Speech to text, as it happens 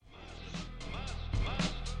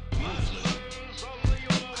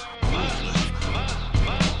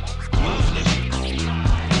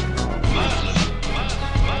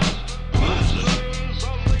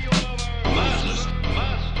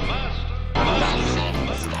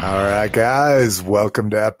All right, guys, welcome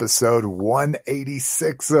to episode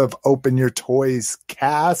 186 of Open Your Toys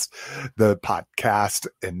Cast, the podcast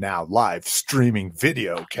and now live streaming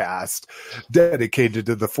video cast dedicated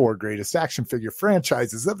to the four greatest action figure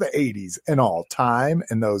franchises of the 80s and all time.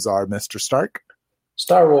 And those are Mr. Stark,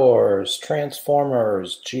 Star Wars,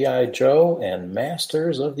 Transformers, G.I. Joe, and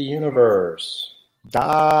Masters of the Universe.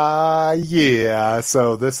 Yeah.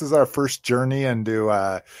 So this is our first journey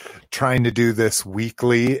into trying to do this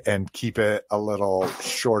weekly and keep it a little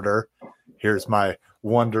shorter. Here's my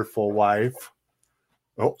wonderful wife.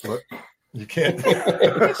 Oh, look, you can't.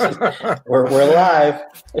 We're live.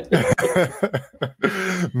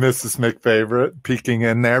 Mrs. McFavorite peeking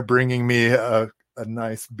in there, bringing me a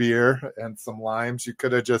nice beer and some limes. You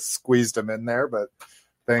could have just squeezed them in there, but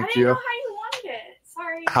thank you. I didn't know how you wanted it.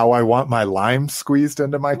 Sorry. How I want my lime squeezed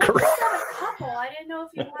into my Corona. A couple. I didn't know if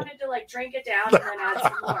you wanted to like drink it down and then add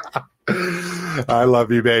some more. I love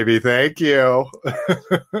you, baby. Thank you.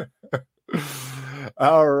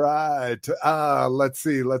 All right. Let's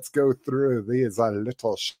see. Let's go through these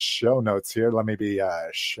little show notes here. Let me be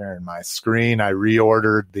sharing my screen. I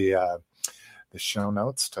reordered the show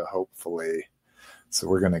notes to hopefully. So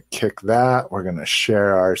we're going to kick that. We're going to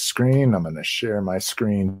share our screen. I'm going to share my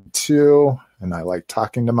screen too. And I like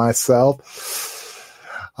talking to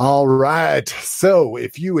myself. All right. So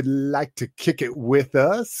if you would like to kick it with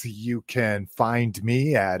us, you can find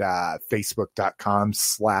me at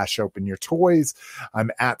facebook.com/openyourtoys.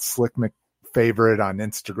 I'm at Slick McFavorite on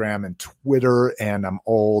Instagram and Twitter, and I'm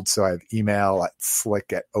old, so I have email at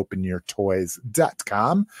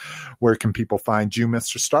slick@openyourtoys.com. Where can people find you,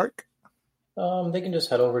 Mr. Stark? They can just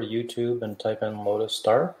head over to YouTube and type in Lotus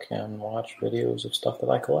Stark and watch videos of stuff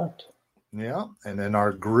that I collect. Yeah, and in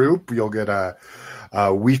our group, you'll get a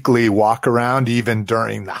weekly walk around, even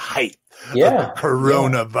during the height of the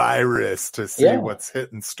coronavirus, to see what's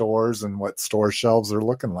hitting stores and what store shelves are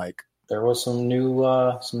looking like. There was some new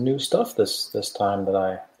stuff this time that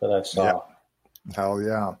I saw. Yeah. Hell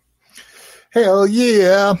yeah. Hell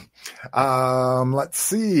yeah. Let's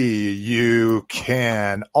see. You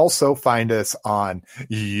can also find us on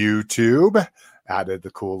YouTube. Added the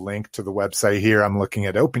cool link to the website here. I'm looking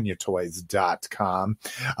at openyourtoys.com,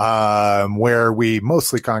 where we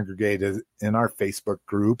mostly congregated in our Facebook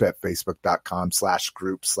group at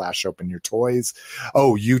facebook.com/group/openyourtoys.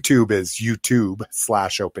 Oh, YouTube is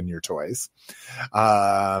YouTube/openyourtoys.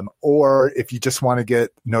 Or if you just want to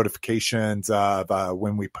get notifications of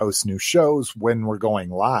when we post new shows, when we're going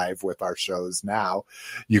live with our shows now,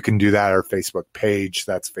 you can do that at our Facebook page.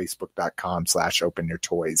 That's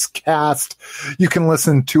facebook.com/openyourtoyscast. You can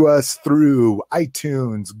listen to us through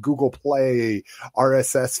iTunes, Google Play,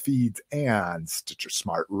 RSS feeds, and Stitcher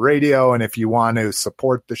Smart Radio. And if you want to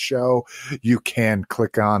support the show, you can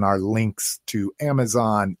click on our links to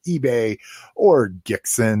Amazon, eBay, or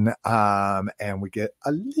Gixxon, and we get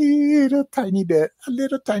a little tiny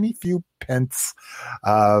few pence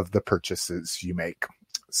of the purchases you make.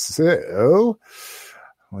 So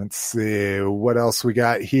let's see what else we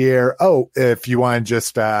got here. Oh, if you want to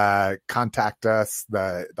just contact us,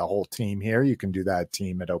 the whole team here, you can do that,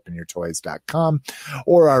 team@openyourtoys.com,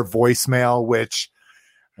 or our voicemail, which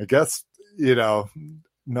I guess, no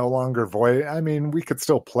longer I mean, we could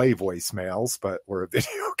still play voicemails, but we're a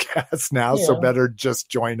video cast now, so better just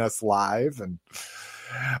join us live and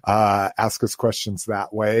ask us questions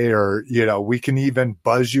that way, or we can even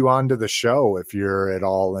buzz you onto the show if you're at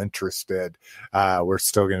all interested.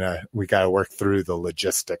 We got to work through the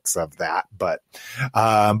logistics of that, but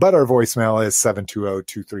our voicemail is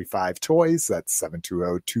 720-235-TOYS. That's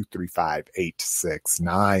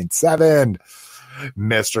 720-235-8697.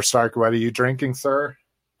 Mr. Stark, what are you drinking, sir?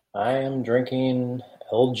 I am drinking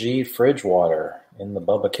LG fridge water in the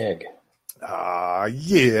Bubba keg.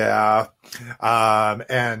 Yeah.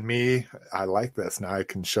 And me, I like this. Now I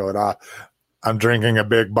can show it off. I'm drinking a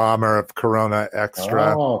big bomber of Corona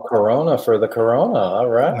Extra. Oh, Corona for the Corona. All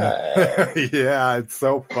right. Yeah, it's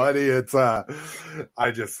so funny. It's I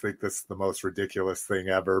just think this is the most ridiculous thing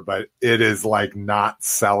ever, but it is like not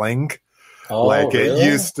selling. Oh, like really?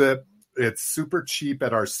 It used to. It's super cheap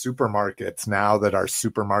at our supermarkets now that our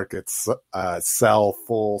supermarkets sell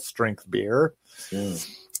full strength beer.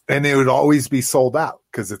 And it would always be sold out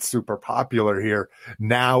because it's super popular here.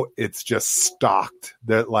 Now it's just stocked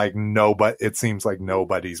that it seems like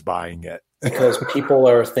nobody's buying it. Because people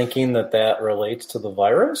are thinking that relates to the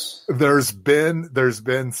virus? There's been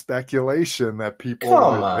speculation that people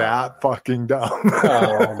are that fucking dumb.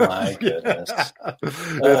 Oh my goodness.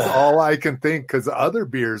 That's all I can think, because other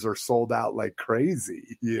beers are sold out like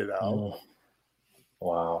crazy,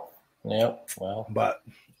 Wow. Yep. Well. But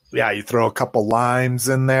Yeah, you throw a couple limes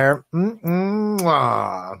in there. And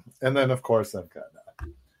then, of course, I've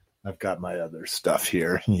got my other stuff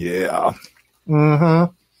here. Yeah.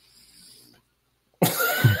 Mm-hmm.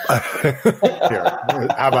 Here,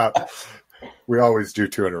 how about we always do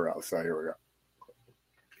 2 in a row? So here we go.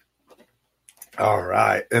 All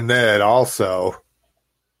right. And then also,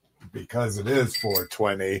 because it is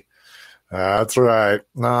 420, that's right.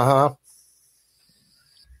 Uh-huh.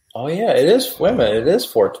 Oh, yeah, it is. Wait a minute. It is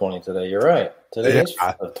 420 today. You're right. Today is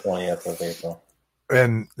the 20th of April.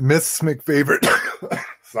 And Miss McFavorite.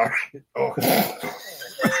 Sorry. Oh.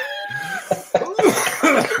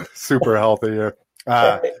 Super healthy here.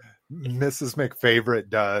 Mrs. McFavorite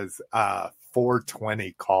does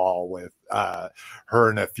 420 call with her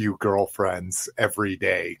and a few girlfriends every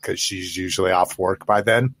day because she's usually off work by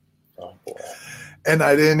then. Oh, boy. And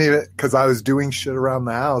I didn't even, because I was doing shit around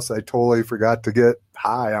the house, I totally forgot to get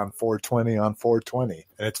high on 420 on 420.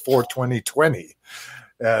 And it's 420-20.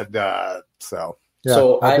 And so, yeah.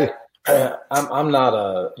 So I'm not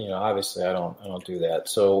obviously I don't do that.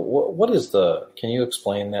 So what is can you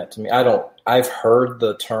explain that to me? I've heard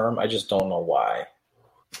the term. I just don't know why.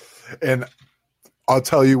 And I'll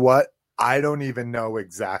tell you what, I don't even know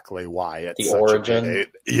exactly why it's the origin.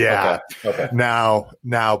 Yeah. Okay. Now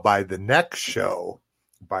by the next show,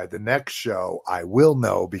 I will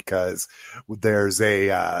know because there's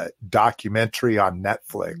a documentary on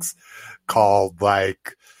Netflix called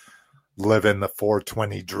like Living the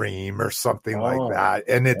 420 Dream or something like that.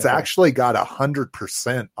 And it's actually got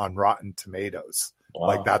 100% on Rotten Tomatoes. Wow.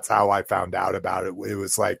 Like that's how I found out about it. It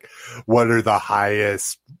was like, what are the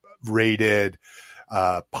highest rated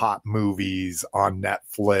pop movies on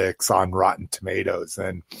Netflix on Rotten Tomatoes?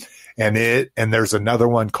 And there's another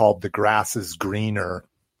one called The Grass is Greener.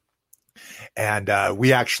 And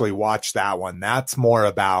we actually watched that one. That's more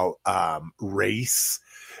about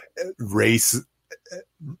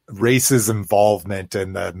race's involvement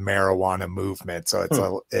in the marijuana movement.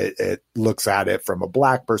 So it looks at it from a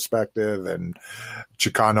black perspective, and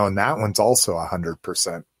Chicano, and that one's also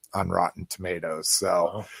 100% on Rotten Tomatoes.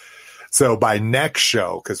 So, So by next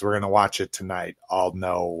show, because we're going to watch it tonight, I'll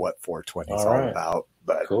know what 420 is all about.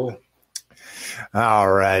 But cool.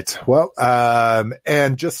 All right. Well,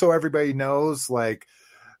 and just so everybody knows, like,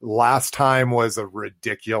 last time was a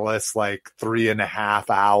ridiculous, like 3.5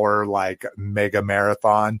 hour, like mega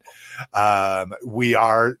marathon.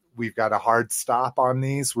 We've got a hard stop on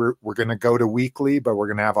these. We're going to go to weekly, but we're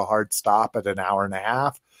going to have a hard stop at 1.5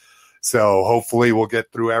 hours. So hopefully we'll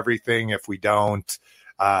get through everything. If we don't,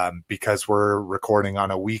 because we're recording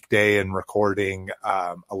on a weekday and recording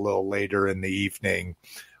a little later in the evening,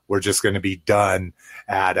 we're just going to be done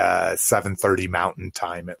at 7:30 Mountain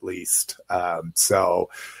Time at least. So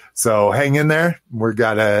hang in there. We've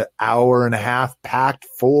got 1.5 hours packed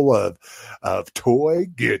full of toy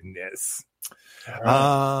goodness.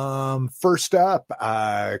 Right. First up,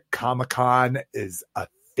 Comic-Con is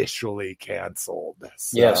officially canceled.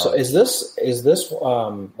 So. Yeah. So is this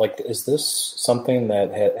something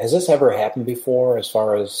that has this ever happened before as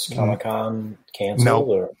far as Comic-Con canceled? No.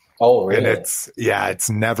 Or? Oh, really? And it's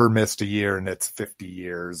never missed a year, and it's 50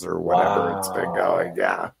 years or whatever it's been going.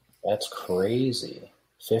 Yeah. That's crazy.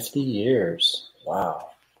 50 years.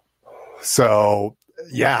 Wow. So,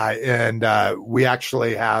 yeah. And we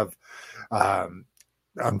actually have,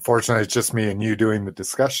 unfortunately, it's just me and you doing the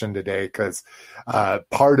discussion today because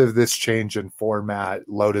part of this change in format,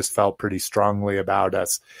 Lotus felt pretty strongly about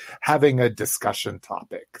us having a discussion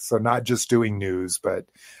topic. So not just doing news, but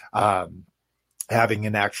having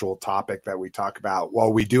an actual topic that we talk about.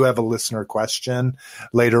 While we do have a listener question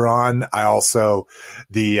later on, I also,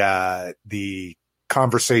 the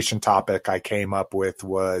conversation topic I came up with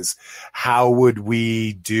was, how would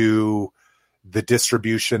we do the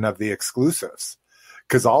distribution of the exclusives?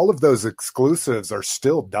 Because all of those exclusives are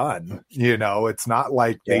still done. You know, it's not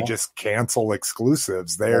like they just cancel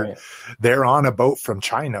exclusives. They're on a boat from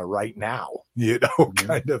China right now, you know,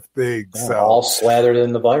 kind of thing. Yeah, so all slathered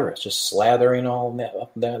in the virus, just slathering all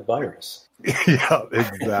that virus. Yeah,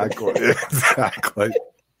 exactly. Exactly.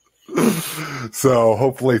 So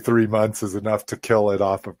hopefully 3 months is enough to kill it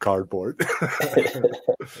off of cardboard.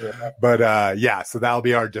 But so that'll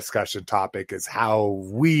be our discussion topic, is how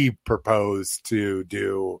we propose to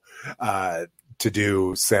do Comic-Con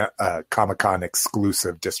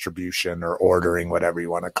exclusive distribution or ordering, whatever you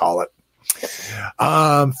want to call it.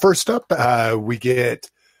 First up, we get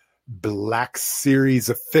Black Series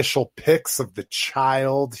official pics of the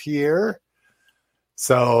child here.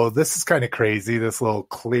 So this is kind of crazy, this little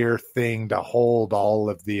clear thing to hold all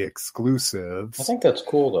of the exclusives. I think that's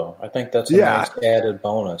cool, though. I think that's a nice added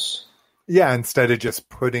bonus. Yeah, instead of just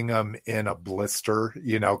putting them in a blister,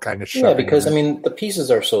 kind of Yeah, shoving because them I in. mean the pieces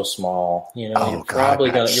are so small. Oh God, that You're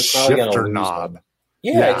probably gonna shifter lose knob. them.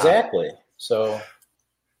 Yeah, Yeah, exactly. So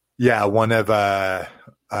yeah. One of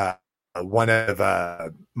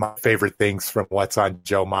my favorite things from What's on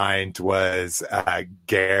Joe Mind was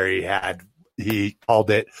Gary he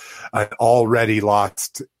called it an already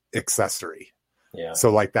lost accessory. yeah.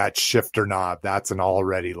 So like that shifter knob, that's an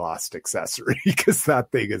already lost accessory because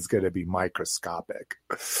that thing is going to be microscopic.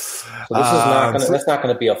 So this is not gonna. That's not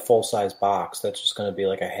gonna be a full size box. That's just gonna be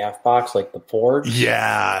like a half box, like the Porgs.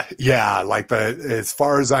 Yeah. Like as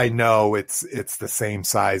far as I know, it's the same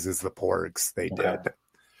size as the Porgs they did.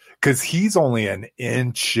 Because he's only an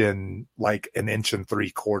inch and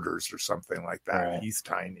 3/4 or something like that. Right. He's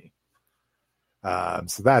tiny.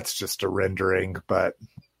 So that's just a rendering, but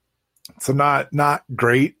so not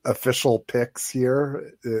great official picks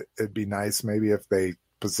here. It'd be nice maybe if they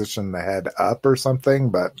position the head up or something,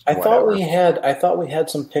 but I thought we had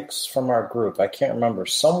some picks from our group. I can't remember.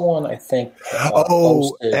 Someone I think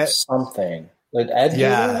posted something. Did Ed do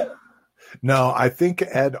that? No, I think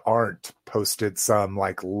Ed Arndt posted some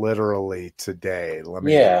like literally today.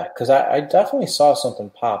 Because I definitely saw something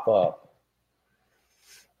pop up.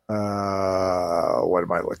 What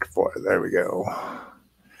am I looking for? There we go.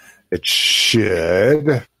 It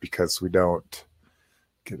should, because we don't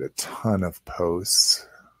get a ton of posts.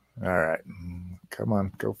 All right. Come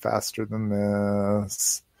on, go faster than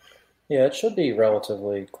this. Yeah, it should be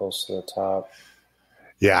relatively close to the top.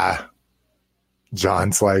 Yeah.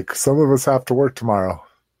 John's like, some of us have to work tomorrow.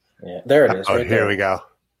 Yeah, there it is. Oh, here we go.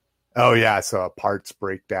 Oh, yeah. So a parts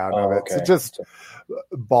breakdown of it. Okay. So just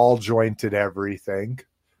ball jointed everything,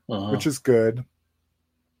 which is good.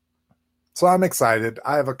 So I'm excited.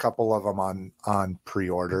 I have a couple of them on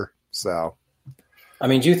pre-order. So, I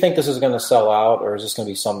mean, do you think this is going to sell out, or is this going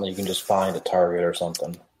to be something you can just find at Target or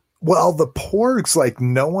something? Well, the Porgs, like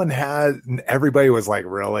everybody was like,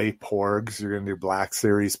 really, Porgs? You're going to do Black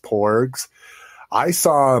Series Porgs? I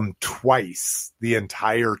saw them twice the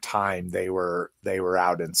entire time they were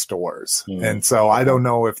out in stores. And so I don't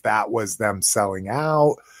know if that was them selling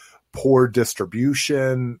out, poor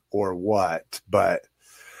distribution, or what, but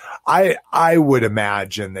I would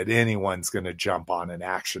imagine that anyone's going to jump on an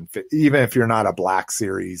action fit, even if you're not a Black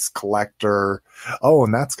Series collector. Oh,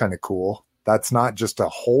 and that's kind of cool. That's not just a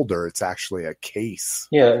holder; it's actually a case.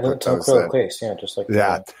 Yeah, it's a cool case. Yeah, just like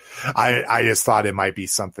that. I just thought it might be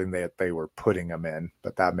something that they were putting them in,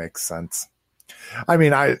 but that makes sense. I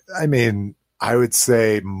mean, I would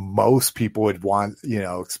say most people would want,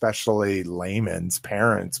 especially layman's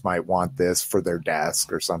parents might want this for their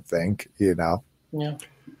desk or something, Yeah.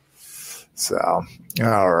 So,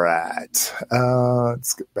 all right.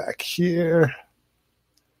 Let's get back here.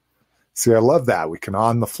 See, I love that. We can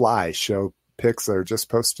on the fly show pics that are just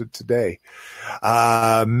posted today.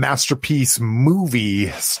 Masterpiece movie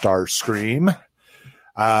Starscream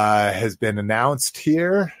has been announced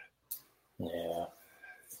here. Yeah.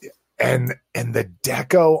 And the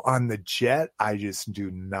deco on the jet, I just do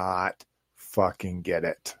not fucking get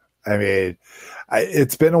it. I mean,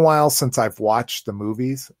 it's been a while since I've watched the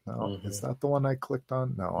movies. No, is that the one I clicked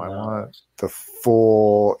on? No, I want the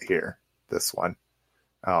full here. This one.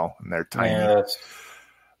 Oh, and they're tiny. Yeah,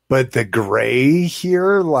 but the gray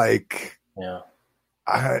here,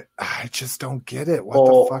 I just don't get it. What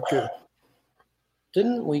the fuck?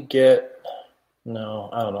 Didn't we get?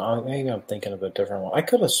 No, I don't know. Maybe I'm thinking of a different one. I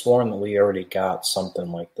could have sworn that we already got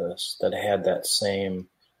something like this that had that same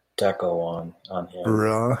deco on him.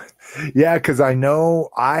 Really? Yeah, because I know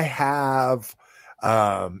I have.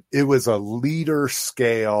 It was a liter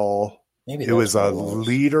scale. Maybe it was a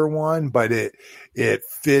liter one, but it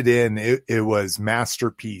fit in. It was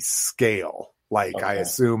Masterpiece scale. I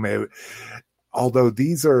assume it. Although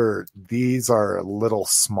these are a little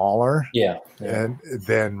smaller,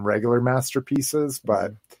 than regular Masterpieces,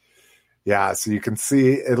 but yeah, so you can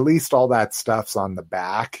see at least all that stuff's on the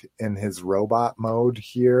back in his robot mode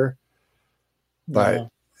here, but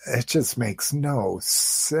it just makes no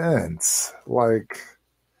sense.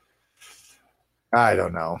 I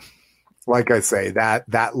don't know. Like I say,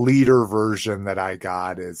 that liter version that I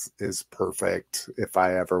got is perfect if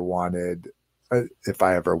I ever wanted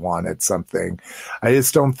something. I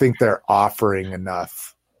just don't think they're offering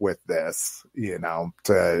enough with this,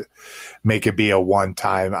 to make it be a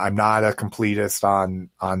one-time. I'm not a completist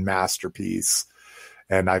on Masterpiece,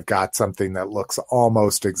 and I've got something that looks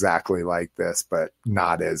almost exactly like this, but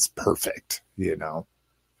not as perfect, Yeah,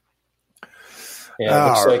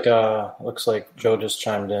 looks like Joe just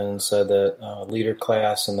chimed in and said that leader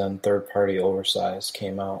class and then third party oversized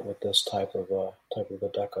came out with this type of a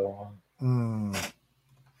deco on. Mm.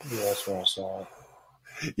 Maybe that's where I saw it.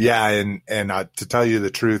 Yeah, and to tell you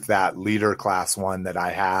the truth, that leader class one that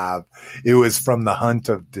I have, it was from the Hunt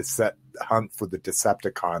for the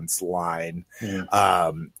Decepticons line.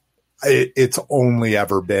 It's only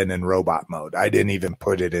ever been in robot mode. I didn't even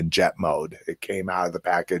put it in jet mode. It came out of the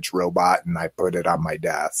package robot, and I put it on my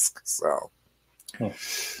desk. So,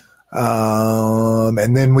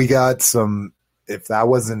 and then we got some. If that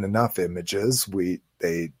wasn't enough images,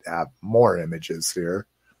 they have more images here.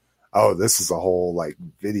 Oh, this is a whole like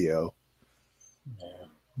video.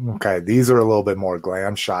 Yeah. Okay, these are a little bit more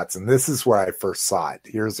glam shots, and this is where I first saw it.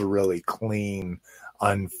 Here's a really clean,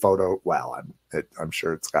 unphoto. Well, I'm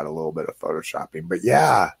sure it's got a little bit of photoshopping, but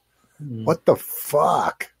yeah, what the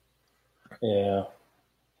fuck? Yeah.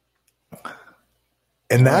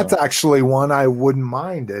 And that's actually one I wouldn't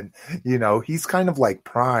mind. And, he's kind of like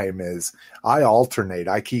Prime is I alternate.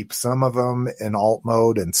 I keep some of them in alt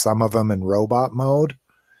mode and some of them in robot mode.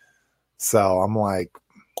 So I'm like,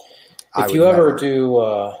 if you ever do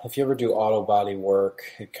auto body work,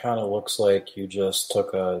 it kind of looks like you just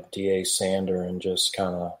took a DA sander and just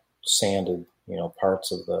kind of sanded, parts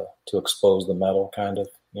to expose the metal kind of.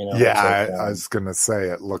 Yeah, I was going to say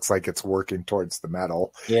it looks like it's working towards the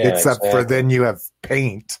metal. Yeah, except for then you have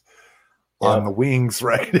paint on the wings,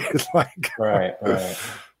 right? It's like right.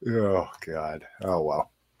 Oh God. Oh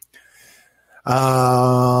well.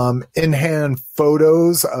 In-hand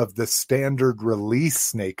photos of the standard release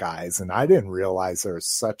Snake Eyes, and I didn't realize there was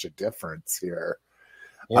such a difference here.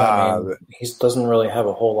 Yeah, he doesn't really have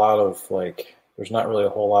a whole lot of there's not really a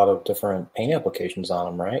whole lot of different paint applications on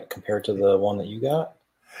him, right? Compared to the one that you got.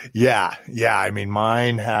 Yeah. I mean,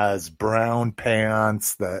 mine has brown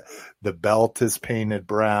pants. The belt is painted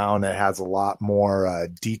brown. It has a lot more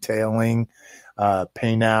detailing,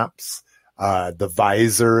 paint apps. The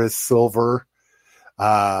visor is silver.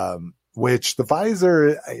 Which the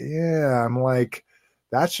visor, I'm like,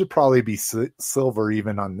 that should probably be silver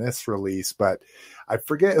even on this release, but I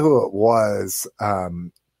forget who it was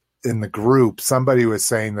in the group. Somebody was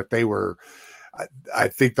saying that they were, I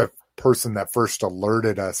think the person that first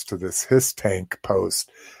alerted us to this HissTank post,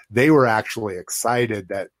 they were actually excited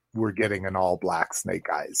that we're getting an all black Snake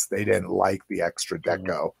Eyes. They didn't like the extra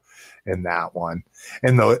deco in that one.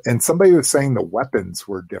 And somebody was saying the weapons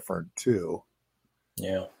were different too.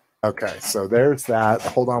 Yeah. Okay, so there's that.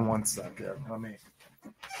 Hold on one second. Let me.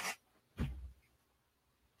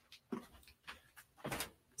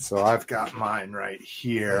 So I've got mine right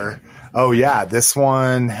here. Oh yeah, this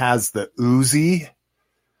one has the Uzi.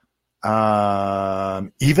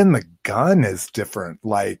 Even the gun is different.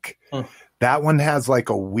 Like that one has like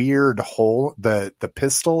a weird hole. The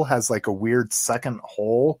pistol has like a weird second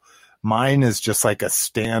hole. Mine is just like a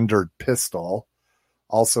standard pistol.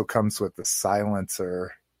 Also comes with the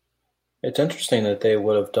silencer. It's interesting that they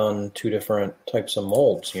would have done two different types of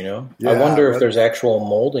molds, Yeah, I wonder if there's actual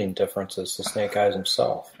molding differences to Snake Eyes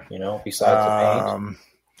himself, besides the paint.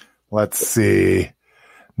 Let's see.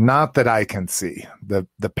 Not that I can see. The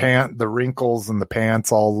wrinkles in the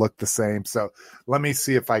pants all look the same. So let me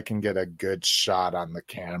see if I can get a good shot on the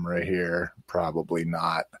camera here. Probably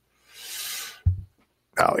not.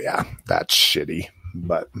 Oh yeah, that's shitty.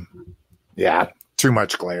 But yeah, too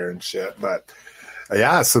much glare and shit. But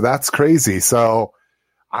yeah, so that's crazy. So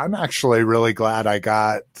I'm actually really glad I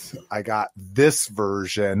got this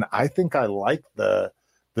version. I think I like the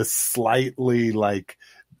slightly like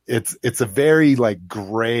it's a very like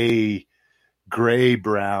gray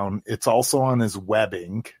brown. It's also on his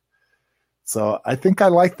webbing. So I think I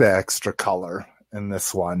like the extra color in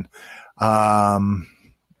this one.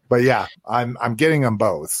 But yeah, I'm getting them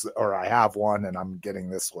both, or I have one and I'm getting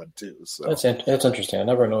this one too. So that's interesting. I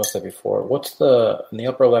never noticed that before. What's in the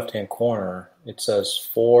upper left-hand corner? It says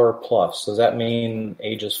 4+. Does that mean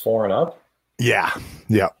ages 4 and up? Yeah.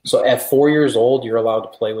 So at 4 years old, you're allowed to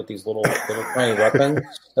play with these little tiny weapons?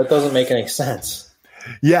 That doesn't make any sense.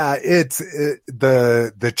 Yeah,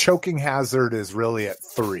 the choking hazard is really at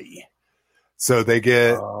 3. So they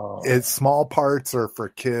get it's small parts are for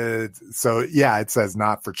kids. So yeah, it says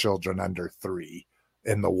not for children under 3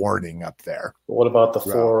 in the warning up there. What about the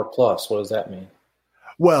 4+? What does that mean?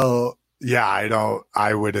 Well, yeah,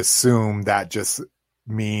 I would assume that just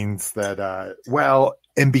means that,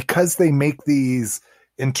 and because they make these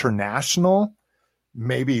international,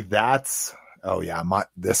 maybe that's,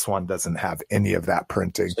 this one doesn't have any of that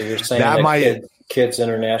printing. So you're saying that kids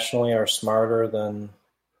internationally are smarter than...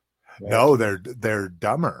 No, they're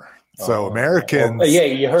dumber. So Americans,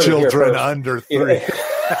 you heard children under 3.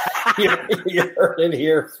 You heard it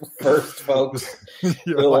here first, folks.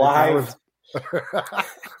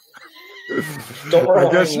 Don't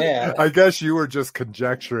rewind that. I guess you were just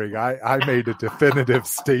conjecturing. I made a definitive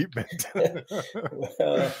statement.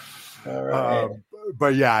 All right.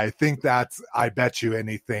 But yeah, I think I bet you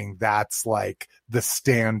anything that's like the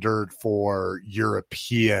standard for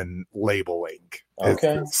European labeling.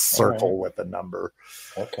 Okay. It's circle with a number.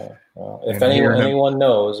 Okay. Well, if anyone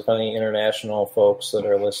knows, if any international folks that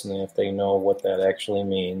are listening, if they know what that actually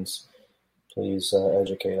means, please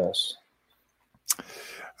educate us.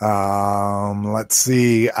 Let's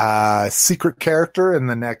see. Secret character in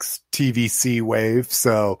the next TVC wave.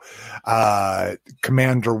 So,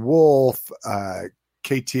 Commander Wolf,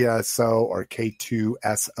 KTSO or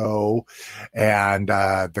K2SO, and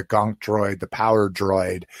the Gonk droid, the power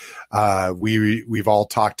droid. We've all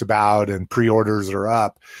talked about, and pre-orders are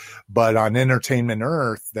up. But on Entertainment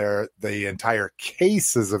Earth, the entire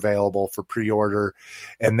case is available for pre-order,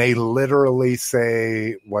 and they literally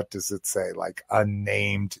say, what does it say? Like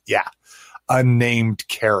unnamed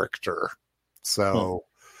character. So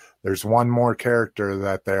there's one more character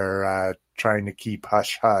that they're trying to keep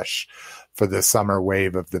hush hush for the summer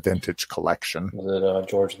wave of the vintage collection. Is it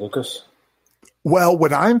George Lucas? Well,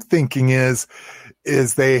 what I'm thinking is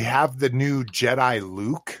they have the new Jedi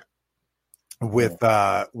Luke with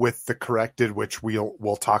the corrected, which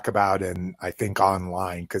we'll talk about in, I think,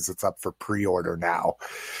 online because it's up for pre-order now.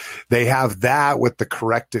 They have that with the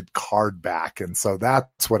corrected card back, and so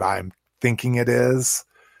that's what I'm thinking it is.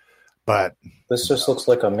 But this just looks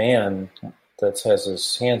like a man that has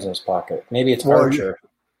his hands in his pocket. Maybe it's Archer.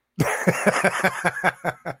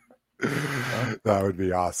 That would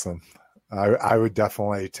be awesome. I would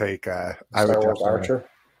definitely take Star Wars Archer.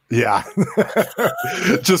 Yeah,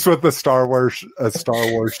 just with the Star Wars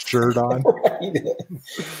shirt on.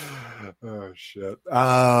 Oh shit!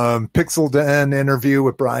 Pixel Den interview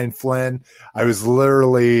with Brian Flynn. I was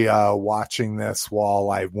literally watching this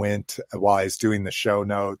while I was doing the show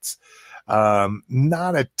notes.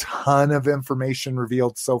 Not a ton of information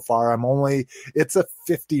revealed so far. It's a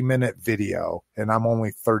 50-minute video, and I'm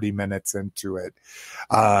only 30 minutes into it.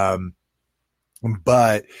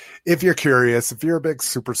 But if you're curious, if you're a big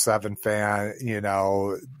Super 7 fan,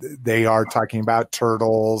 they are talking about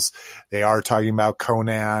Turtles. They are talking about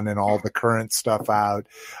Conan and all the current stuff out.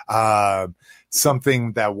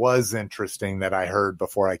 Something that was interesting that I heard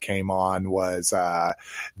before I came on was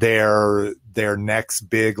their next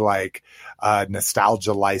big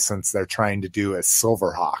nostalgia license they're trying to do is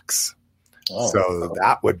Silverhawks. So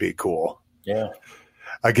that would be cool. Yeah.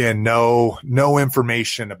 Again, no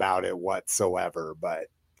information about it whatsoever, but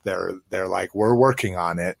they're like, we're working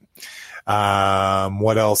on it.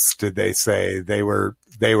 What else did they say? They were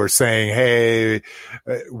saying, hey,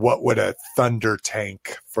 what would a Thunder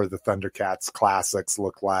tank for the Thundercats classics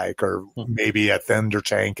look like? Or maybe a Thunder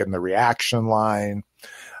tank in the reaction line.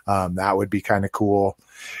 That would be kind of cool.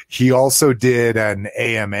 He also did an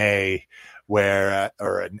AMA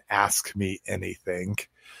or an Ask Me Anything,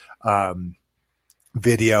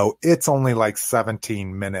 video. It's only like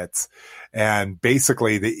 17 minutes. And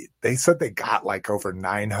basically they said they got like over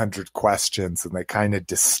 900 questions and they kind of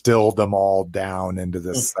distilled them all down into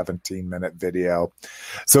this 17-minute video.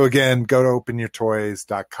 So again, go to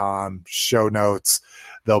openyourtoys.com, show notes.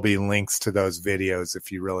 There'll be links to those videos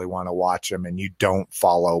if you really want to watch them and you don't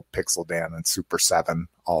follow Pixel Dan and Super 7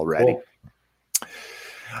 already. Cool.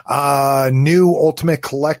 New Ultimate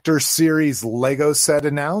Collector Series Lego set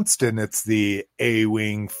announced, and it's the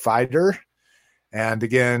A-Wing Fighter. And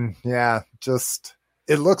again, yeah, just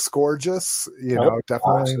it looks gorgeous.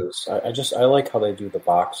 Definitely. I like how they do the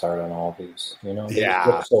box art on all these. They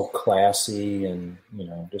look so classy and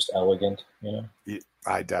just elegant.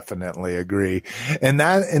 I definitely agree. And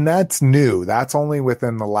that's new. That's only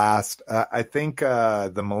within the last, I think,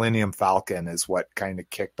 the Millennium Falcon is what kind of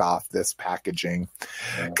kicked off this packaging.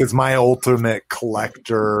 Because my Ultimate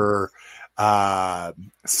Collector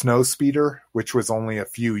Snowspeeder, which was only a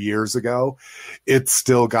few years ago, it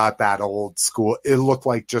still got that old school. It looked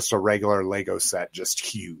like just a regular Lego set, just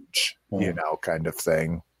huge, kind of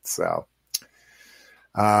thing. So,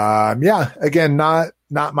 again, not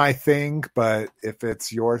my thing, but if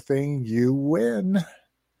it's your thing, you win.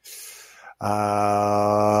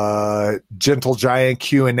 Gentle Giant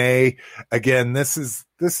Q&A. Again, this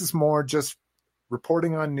is more just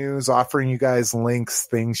reporting on news, offering you guys links,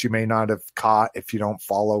 things you may not have caught if you don't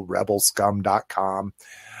follow rebelscum.com.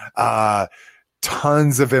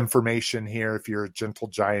 Tons of information here if you're a Gentle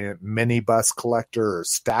Giant minibus collector or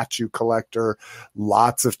statue collector.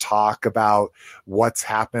 Lots of talk about what's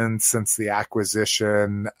happened since the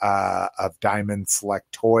acquisition of Diamond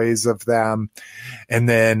Select Toys of them. And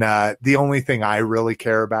then the only thing I really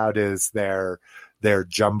care about is their their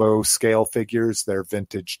jumbo scale figures, their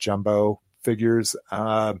vintage jumbo figures,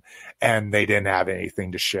 and they didn't have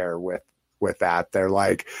anything to share with that. They're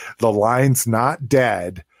like, the line's not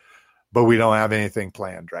dead, but we don't have anything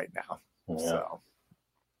planned right now. Yeah. So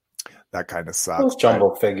that kind of sucks. Those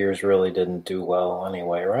jumbo figures really didn't do well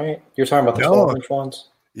anyway, right? You're talking about the 12-inch ones?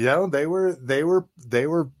 Yeah, they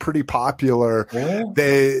were pretty popular.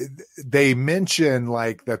 Really? They mention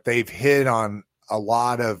like that they've hit on a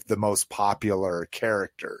lot of the most popular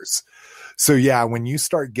characters. So yeah, when you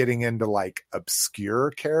start getting into like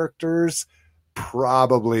obscure characters,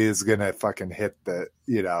 probably is gonna fucking hit the,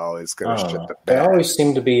 is gonna shit the bed. They always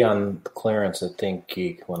seem to be on clearance at Think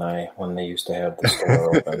Geek when they used to have the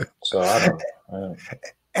store open. So I don't.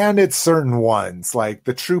 And it's certain ones, like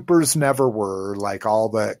the troopers never were, like all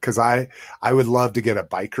the, because I would love to get a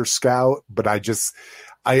biker scout, but I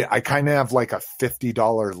kind of have like a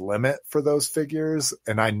 $50 limit for those figures,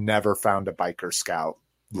 and I never found a biker scout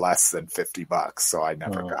less than $50, so I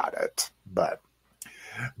never got it. But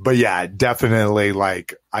yeah, definitely,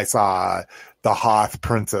 like I saw the Hoth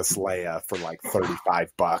Princess Leia for like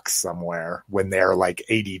 $35 somewhere when they're like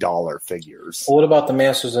 $80 figures. Well, what about the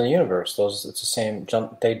Masters of the Universe? It's the same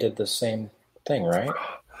jump. They did the same thing, right?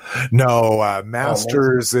 No,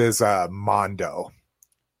 Masters is Mondo,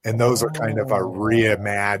 and those are kind of a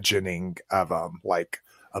reimagining of them, like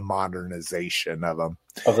a modernization of them.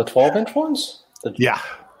 Of the 12-inch ones? Yeah.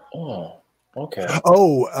 Oh. Okay.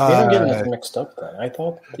 Oh, I'm getting this mixed up then. I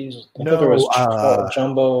thought there was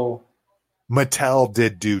jumbo. Mattel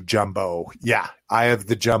did do jumbo. Yeah, I have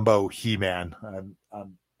the jumbo He-Man. I'm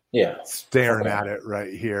staring at it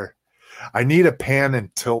right here. I need a pan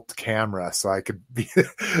and tilt camera so I could be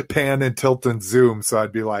pan and tilt and zoom. So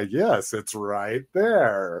I'd be like, yes, it's right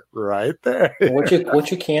there, right there. What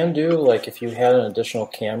you can do, like if you had an additional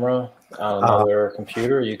camera on another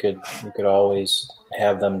computer, you could always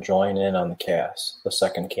have them join in on the cast, the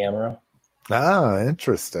second camera. Oh,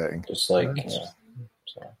 interesting. Just like,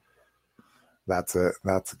 so. That's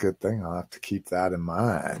a good thing. I'll have to keep that in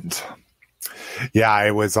mind. Yeah,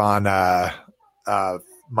 I was on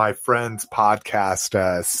my friend's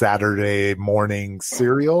podcast, Saturday Morning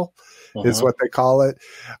Serial is what they call it.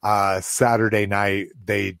 Saturday night,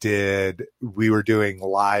 we were doing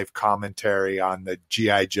live commentary on the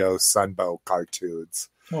G.I. Joe Sunbow cartoons.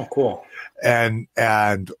 Oh, cool. And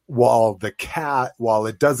while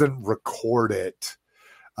it doesn't record it,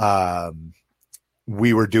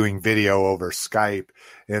 we were doing video over Skype.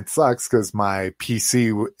 And it sucks because my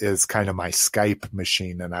PC is kind of my Skype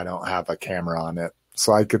machine and I don't have a camera on it.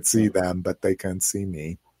 So I could see them, but they couldn't see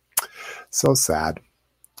me. So sad.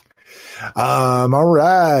 All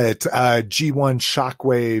right. G1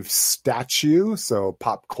 Shockwave statue. So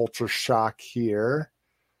pop culture shock here.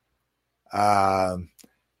 The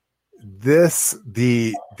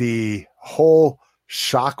whole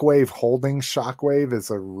Shockwave holding Shockwave is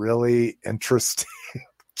a really interesting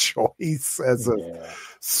choice as a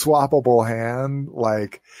swappable hand.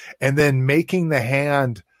 Like, and then making the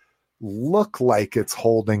hand look like it's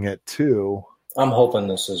holding it too. I'm hoping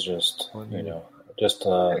this is just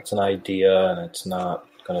it's an idea and it's not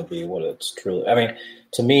going to be what it's truly. I mean,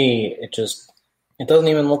 to me, it doesn't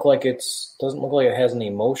even look like it has any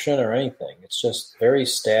emotion or anything. It's just very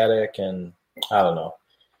static, and I don't know.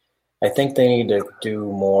 I think they need to do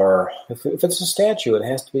more. If it's a statue, it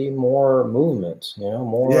has to be more movement,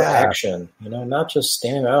 more action, not just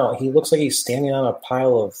standing out. He looks like he's standing on a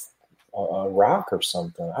pile of a rock or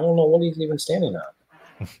something. I don't know what he's even standing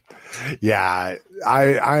on. Yeah,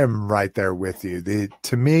 I am right there with you.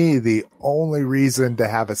 To me, the only reason to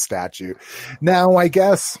have a statue. Now, I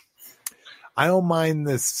guess I don't mind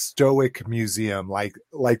this Stoic Museum. Like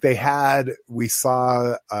we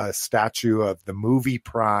saw a statue of the movie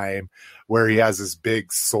Prime where he has his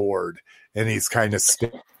big sword and he's kind of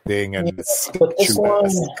standing and but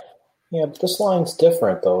this line's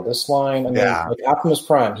different though. This line, like Optimus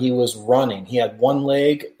Prime, he was running. He had one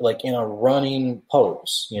leg like in a running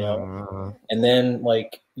pose, and then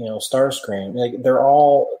Starscream, like they're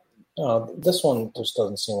all. This one just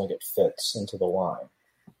doesn't seem like it fits into the line.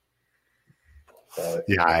 But,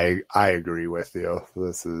 yeah, I agree with you.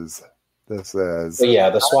 This is. But yeah,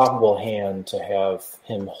 the swappable hand to have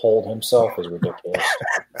him hold himself is ridiculous.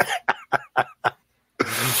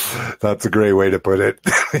 That's a great way to put it.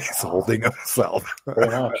 He's holding himself. Very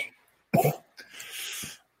much.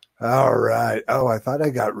 All right. Oh, I thought I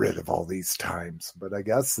got rid of all these times, but I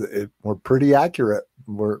guess we're pretty accurate.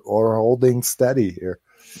 We're holding steady here.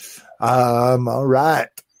 All right.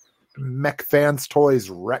 Mech Fans Toys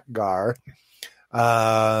Wreck-Gar.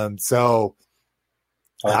 So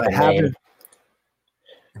I haven't.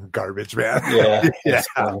 Garbage Man. Yeah. Yeah. That's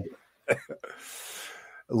funny.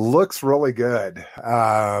 Looks really good.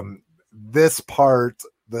 This part,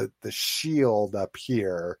 the shield up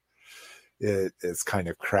here, it is kind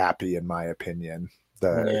of crappy in my opinion.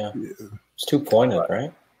 It's too pointed,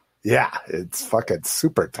 right? Yeah, it's fucking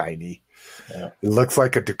super tiny. Yeah. It looks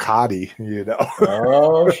like a Ducati, you know.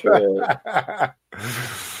 Oh shit.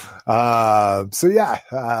 So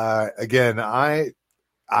yeah, again,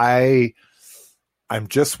 I'm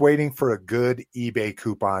just waiting for a good eBay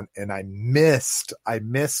coupon, and I missed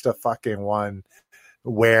a fucking one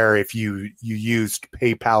where if you used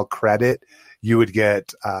PayPal credit, you would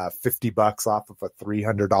get $50 off of a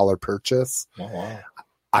 $300 purchase. Oh, wow.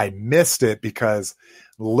 I missed it because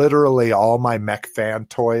literally all my Mech Fan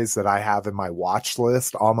toys that I have in my watch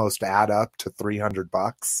list almost add up to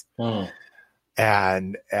 $300.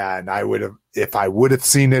 And I would have, if I would have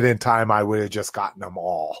seen it in time, I would have just gotten them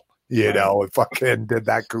all, you know, and fucking did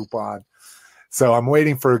that coupon. So I'm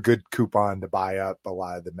waiting for a good coupon to buy up a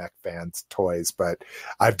lot of the Mech Fans toys, but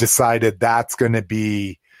I've decided that's going to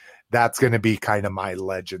be kind of my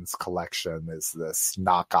Legends collection, is this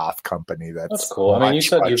knockoff company that's cool. I mean, you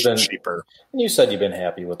said you've been cheaper. You said you've been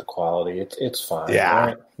happy with the quality. It's fine. Yeah.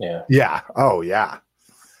 Right? Yeah. Yeah. Oh yeah.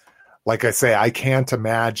 Like I say, I can't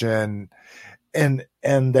imagine, and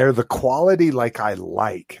they're the quality like I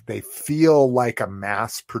like. They feel like a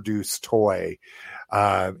mass produced toy.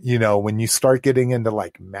 You know, when you start getting into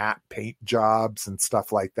like matte paint jobs and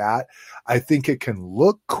stuff like that, I think it can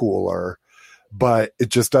look cooler, but it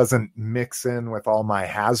just doesn't mix in with all my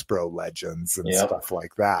Hasbro Legends and stuff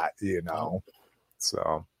like that, you know?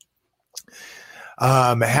 So,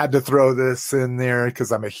 I had to throw this in there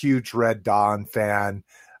because I'm a huge Red Dawn fan.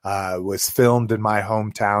 Was filmed in my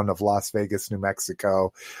hometown of Las Vegas, New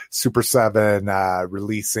Mexico. Super 7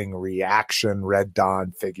 releasing Reaction Red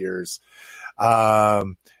Dawn figures.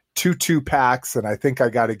 2 packs, and I think I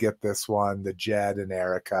got to get this one, the Jed and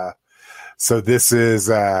Erica. So this is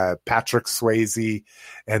Patrick Swayze,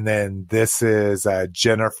 and then this is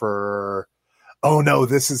Jennifer. Oh no,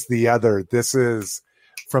 this is the other. This is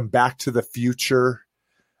from Back to the Future.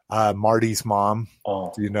 Marty's mom.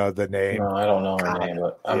 Oh, do you know the name? No, I don't know her name,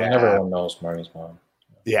 but I mean everyone knows Marty's mom.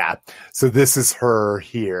 Yeah. So this is her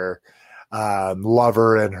here. Love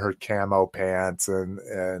her in her camo pants and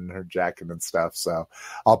her jacket and stuff. So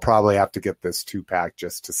I'll probably have to get this 2-pack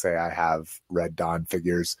just to say I have Red Dawn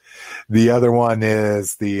figures. The other one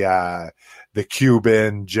is the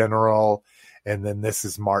Cuban general, and then this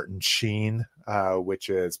is Martin Sheen, which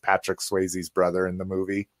is Patrick Swayze's brother in the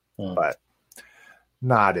movie, but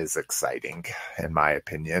not as exciting in my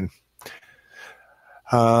opinion.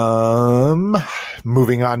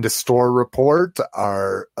 Moving on to Store Report,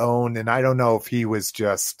 our own, and I don't know if he was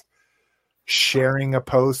just sharing a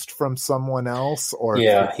post from someone else or he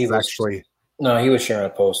was actually. No, he was sharing a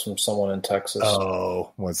post from someone in Texas.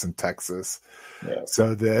 Oh, was in Texas. Yeah.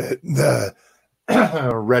 So the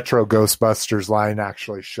retro Ghostbusters line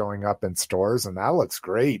actually showing up in stores, and that looks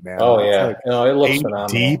great, man. Oh it's yeah, like it looks phenomenal.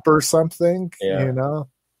 Deep or something, yeah. You know.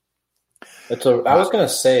 I was gonna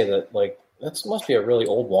say that like. That must be a really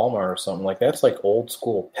old Walmart or something. Like that's like old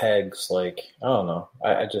school pegs. Like I don't know.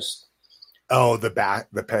 I just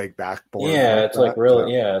the peg backboard. Yeah, it's like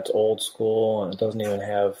really it's old school and it doesn't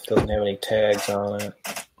have any tags on it.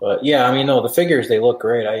 But yeah, I mean no, the figures they look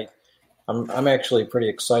great. I'm actually pretty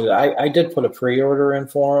excited. I did put a pre-order in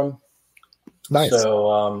for them. Nice.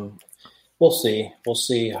 So we'll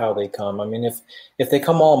see how they come. I mean, if they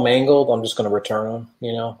come all mangled, I'm just going to return them.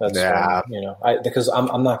 You know, that's fine, you know, because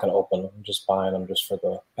I'm not going to open them. I'm just buying them just for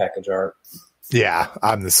the package art. Yeah,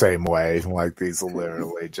 I'm the same way. Like these will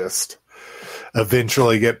literally just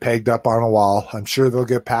eventually get pegged up on a wall. I'm sure they'll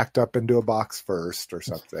get packed up into a box first or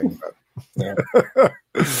something. But. Yeah.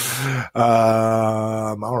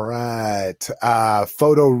 All right.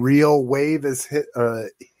 Photo Real Wave is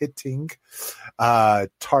hitting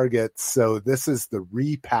Target. So this is the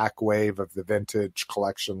repack wave of the vintage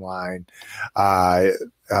collection line.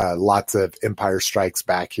 Lots of Empire Strikes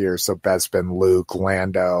Back here. So Bespin, Luke,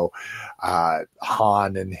 Lando,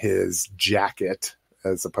 Han in his jacket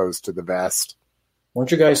as opposed to the vest.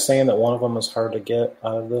 Weren't you guys saying that one of them is hard to get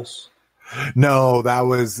out of this? No, that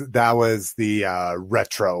was the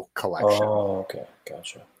retro collection. Oh, okay,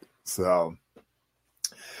 gotcha. So,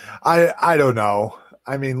 I don't know.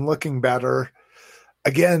 I mean, looking better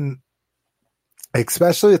again,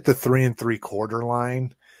 especially at the 3 3/4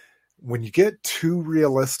 line. When you get too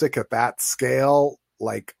realistic at that scale,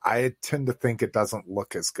 like I tend to think it doesn't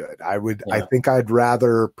look as good. I think I'd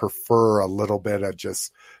rather prefer a little bit of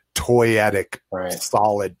just toyetic,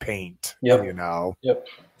 solid paint. Yep. You know. Yep.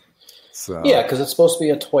 So Yeah, because it's supposed to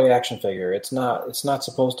be a toy action figure. It's not. It's not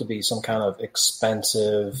supposed to be some kind of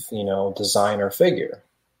expensive, designer figure.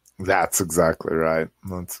 that's exactly right.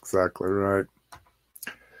 That's exactly right.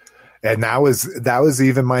 And that was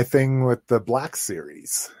even my thing with the Black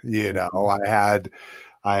Series. I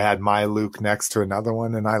had my Luke next to another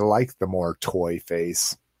one, and I liked the more toy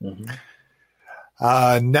face. Mm-hmm.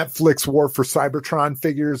 Netflix War for Cybertron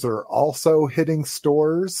figures are also hitting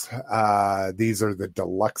stores. These are the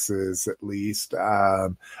deluxes, at least.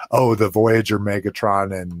 The Voyager,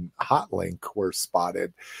 Megatron, and Hotlink were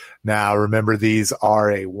spotted. Now, remember, these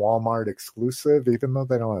are a Walmart exclusive, even though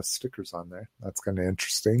they don't have stickers on there. That's kind of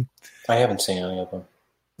interesting. I haven't seen any of them.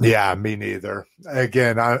 Yeah, me neither.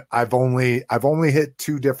 Again, I've only hit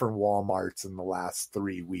 2 different Walmarts in the last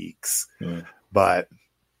 3 weeks, but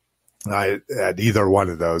at either one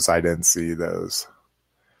of those, I didn't see those.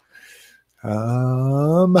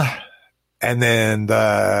 And then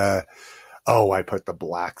I put the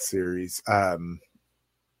Black Series. I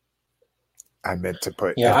meant to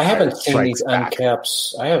put. Yeah, I haven't seen these Back. end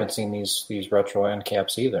caps. I haven't seen these retro end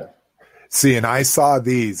caps either. See, and I saw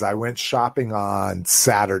these. I went shopping on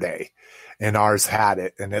Saturday, and ours had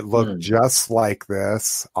it, and it looked just like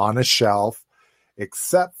this on a shelf,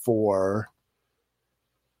 except for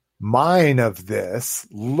mine of this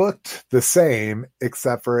looked the same,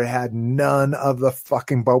 except for it had none of the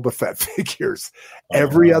fucking Boba Fett figures.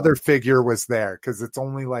 Every other figure was there because it's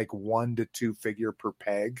only like 1 to 2 figure per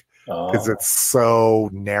peg because it's so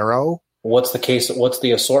narrow. What's the case? What's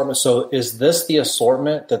the assortment? So is this the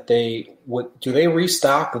assortment that do they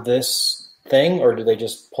restock this thing, or do they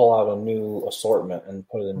just pull out a new assortment and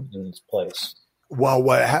put it in its place? Well,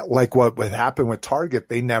 what would happen with Target,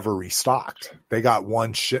 they never restocked. They got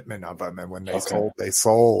 1 shipment of them, and when they sold, they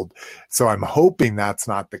sold. So I'm hoping that's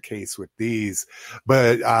not the case with these.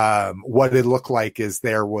 But what it looked like is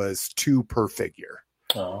there was 2 per figure.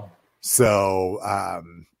 Oh. So,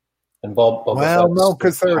 and no,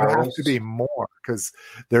 because there would have to be more because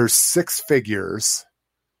there's 6 figures.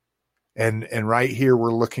 And right here,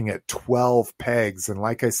 we're looking at 12 pegs. And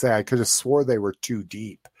like I say, I could have swore they were 2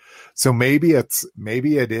 deep. So maybe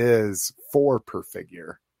it is 4 per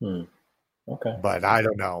figure. Okay. But I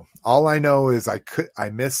don't know. All I know is I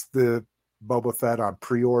missed the Boba Fett on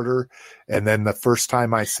pre-order, and then the first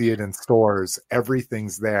time I see it in stores,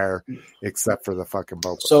 everything's there except for the fucking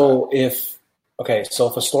Boba Fett. So if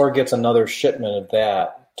a store gets another shipment of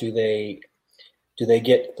that, do they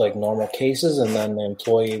get like normal cases, and then the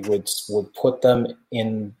employee would put them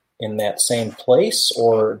in that same place,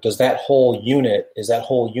 or is that whole unit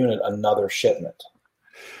another shipment?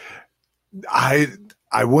 I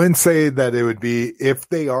wouldn't say that it would be, if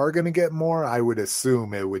they are going to get more, I would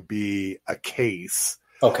assume it would be a case.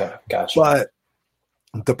 Okay, gotcha. But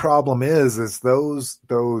the problem is those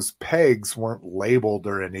pegs weren't labeled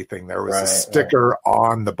or anything. There was a sticker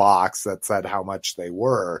on the box that said how much they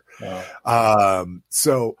were.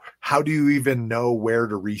 So how do you even know where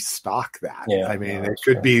to restock that? It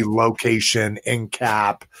could be location, in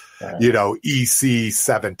cap, EC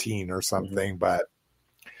 17 or something, but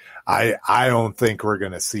I don't think we're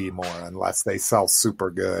going to see more unless they sell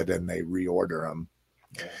super good and they reorder them.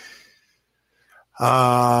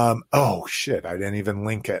 Oh shit, I didn't even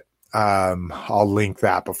link it. I'll link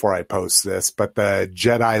that before I post this, but the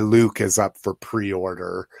Jedi Luke is up for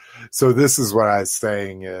pre-order. So this is what I was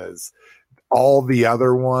saying is all the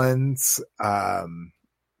other ones,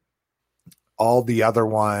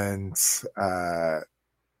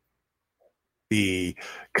 the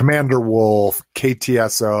Commander Wolf,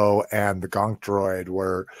 KTSO, and the Gonk Droid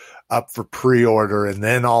were up for pre-order, and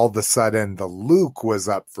then all of a sudden the Luke was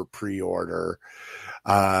up for pre-order.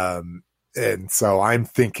 And so I'm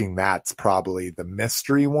thinking that's probably the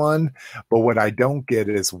mystery one, but what I don't get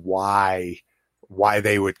is why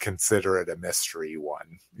they would consider it a mystery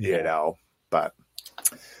one, but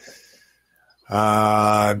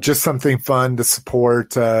just something fun to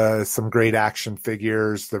support, some great action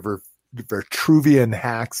figures. The Vitruvian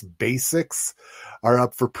Hacks Basics are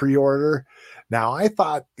up for pre-order. Now, I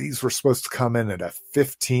thought these were supposed to come in at a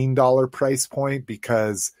 $15 price point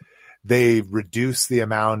because they reduced the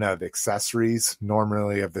amount of accessories.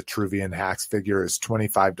 Normally, a Vitruvian Hacks figure is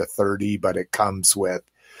 25 to 30, but it comes with,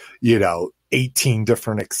 18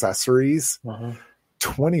 different accessories.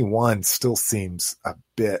 21 still seems a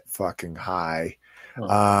bit fucking high.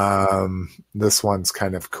 This one's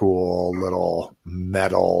kind of cool, little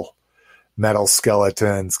metal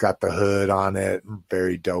skeletons, got the hood on it,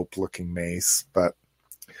 very dope looking mace. But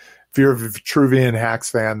if you're a Vitruvian Hacks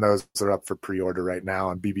fan, those are up for pre-order right now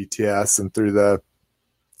on BBTS and through the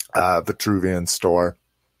Vitruvian store.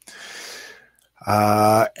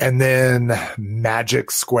 And then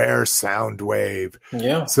Magic Square Soundwave.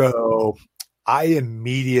 Yeah. So I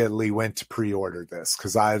immediately went to pre-order this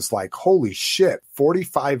because I was like, holy shit,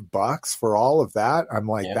 $45 for all of that? I'm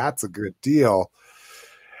like, that's a good deal.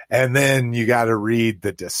 And then you got to read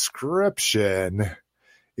the description.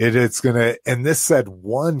 It's going to, and this said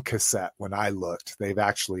 1 cassette when I looked. They've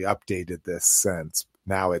actually updated this since.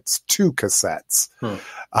 Now it's 2 cassettes.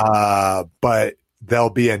 But they'll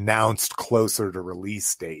be announced closer to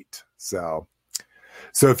release date. So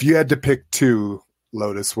if you had to pick 2,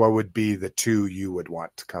 Lotus, what would be the 2 you would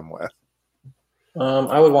want to come with?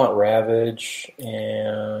 I would want Ravage,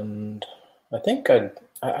 and I think I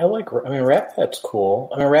like. I mean, Rat Bat's cool.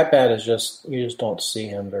 I mean, Rat Bat is just, you just don't see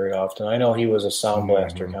him very often. I know he was a Sound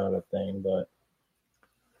Blaster kind of a thing, but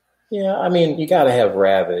yeah, I mean, you got to have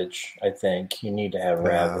Ravage. I think you need to have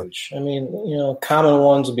Ravage. I mean, you know, common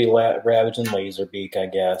ones would be Ravage and Laserbeak, I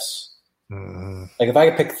guess. Like if I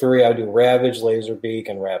could pick 3, I would do Ravage, Laserbeak,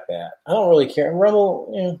 and Rat Bat. I don't really care. Rumble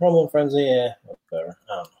and Frenzy, whatever.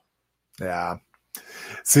 I don't know. Yeah.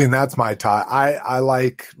 See, and that's my tie. I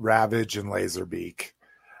like Ravage and Laserbeak,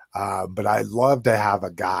 but I'd love to have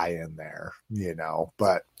a guy in there, you know.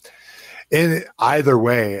 But in either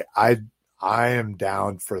way, I am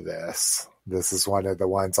down for this. This is one of the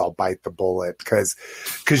ones I'll bite the bullet because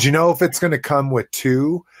you know, if it's going to come with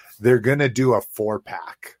 2, they're going to do a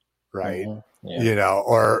 4-pack. Right. Yeah. You know,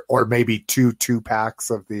 or maybe 2 packs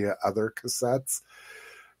of the other cassettes.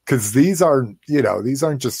 Cause these aren't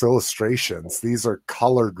just illustrations. These are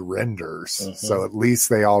colored renders. So at least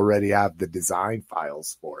they already have the design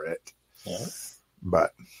files for it. Yeah.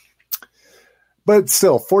 But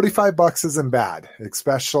still, $45 isn't bad,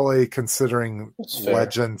 especially considering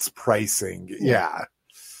Legends pricing. Yeah.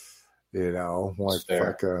 You know, like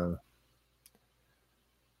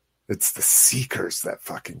it's the Seekers that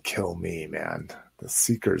fucking kill me, man. The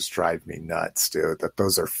Seekers drive me nuts, dude. That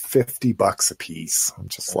those are $50 a piece. I'm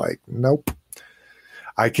just like, nope.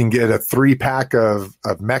 I can get a 3-pack of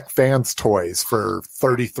Mech Fans toys for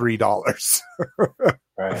 $33.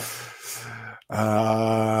 Right.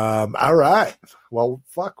 All right. Well,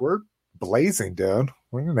 fuck, we're blazing, dude.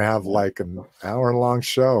 We're going to have like an hour-long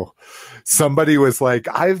show. Somebody was like,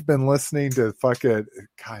 I've been listening to fucking...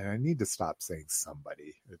 God, I need to stop saying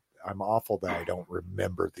somebody. I'm awful that I don't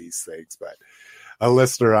remember these things, but a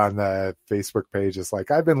listener on the Facebook page is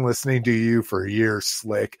like, I've been listening to you for years,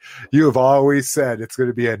 Slick. You have always said it's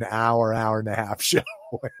going to be an hour and a half show.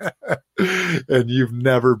 And you've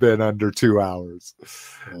never been under 2 hours.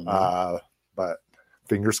 But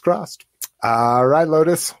fingers crossed. All right,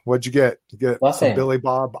 Lotus, what'd you get? You get some Billy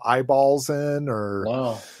Bob eyeballs in, or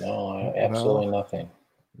no, absolutely nothing.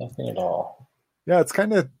 Nothing at all. Yeah, it's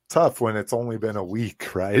kind of tough when it's only been a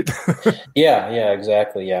week, right? Yeah,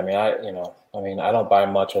 exactly. Yeah, I mean, I don't buy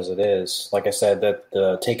much as it is. Like I said,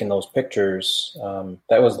 that taking those pictures,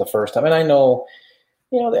 that was the first time. And I know,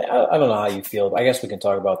 I don't know how you feel. I guess we can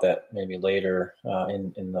talk about that maybe later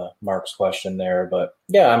in the Mark's question there. But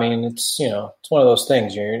yeah, I mean, it's it's one of those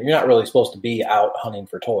things. You're not really supposed to be out hunting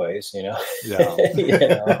for toys, Yeah.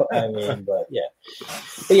 I mean, but yeah,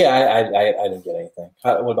 I didn't get anything.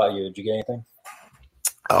 What about you? Did you get anything?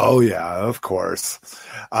 Oh yeah, of course.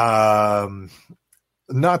 Not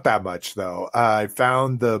that much though. I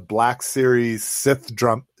found the Black Series Sith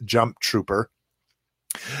Jump Trooper.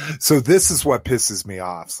 So this is what pisses me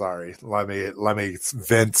off. Sorry, let me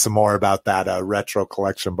vent some more about that retro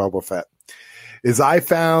collection Boba Fett. Is I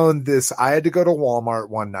found this. I had to go to Walmart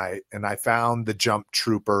one night and I found the Jump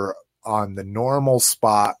Trooper on the normal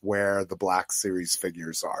spot where the Black Series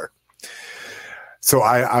figures are. So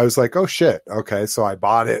I was like, oh shit. Okay. So I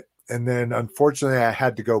bought it. And then unfortunately I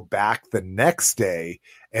had to go back the next day.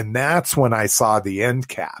 And that's when I saw the end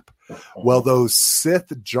cap. Well, those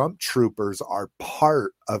Sith Jump Troopers are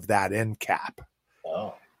part of that end cap.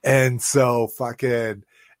 Oh. And so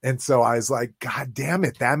I was like, God damn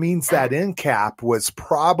it. That means that end cap was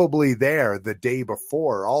probably there the day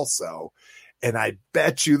before also. And I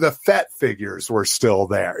bet you the Fett figures were still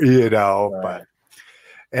there, Right.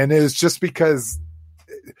 And it was just because,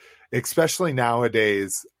 especially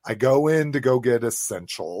nowadays, I go in to go get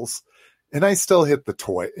essentials and I still hit the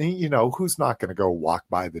toy. Who's not going to go walk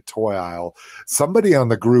by the toy aisle? Somebody on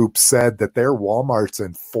the group said that their Walmart's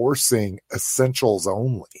enforcing essentials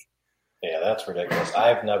only. Yeah, that's ridiculous.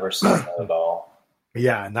 I've never seen that at all.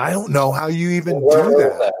 Yeah, and I don't know how you even do that.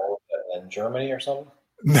 Was that. In Germany or something?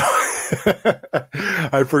 No,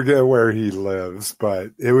 I forget where he lives,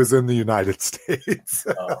 but it was in the United States.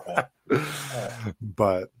 Okay.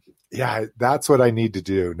 But yeah, that's what I need to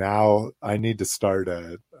do. Now I need to start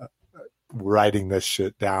writing this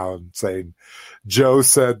shit down saying Joe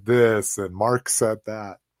said this and Mark said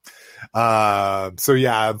that. So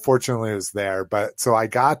yeah, unfortunately it was there, but so I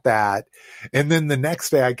got that. And then the next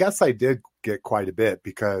day, I guess I did get quite a bit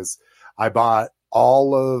because I bought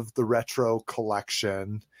all of the retro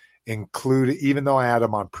collection, including, even though I had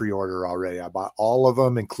them on pre-order already, I bought all of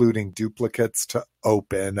them, including duplicates to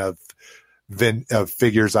open of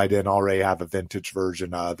figures I didn't already have a vintage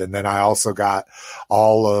version of. And then I also got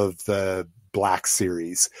all of the Black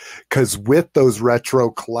Series, because with those retro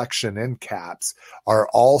collection end caps are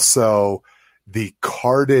also the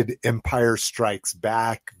carded Empire Strikes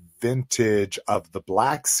Back vintage of the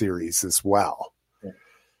Black Series as well.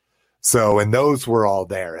 So, and those were all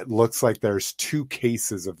there. It looks like there's 2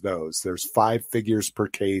 cases of those. There's 5 figures per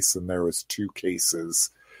case, and there was 2 cases.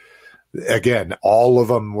 Again, all of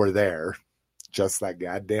them were there. Just that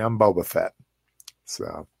goddamn Boba Fett.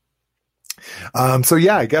 So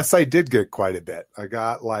yeah, I guess I did get quite a bit. I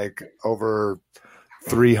got like over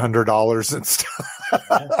 $300 and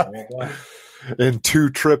stuff. In 2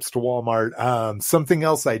 trips to Walmart. Something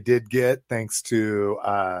else I did get, thanks to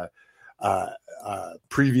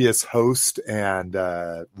previous host and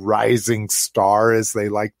rising star, as they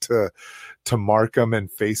like to mark them in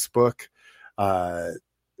Facebook,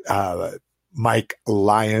 Mike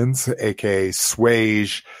Lyons, aka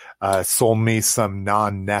Swage, sold me some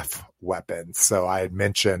non-Neff weapons. So I had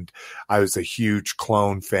mentioned I was a huge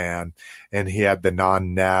clone fan, and he had the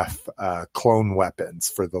non-Neff clone weapons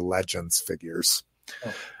for the Legends figures.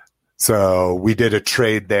 Oh. So we did a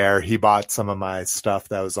trade there. He bought some of my stuff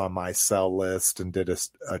that was on my sell list and did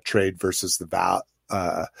a trade versus the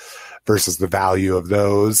value of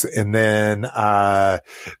those. And then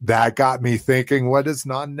that got me thinking, what does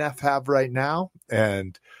non-Neff have right now?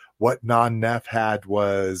 And what non-Neff had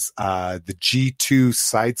was the G2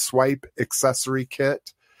 Sideswipe accessory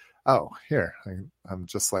kit. Oh, here, I'm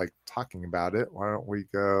just like talking about it. Why don't we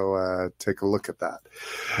go take a look at that?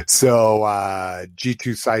 So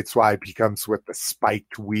G2 Sideswipe, he comes with the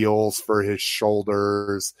spiked wheels for his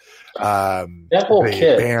shoulders. That whole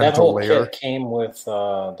kit came with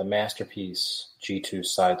the Masterpiece G2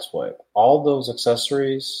 Sideswipe. All those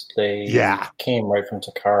accessories, they came right from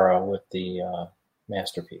Takara with the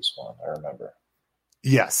Masterpiece one, I remember.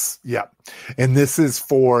 Yes. Yep. And this is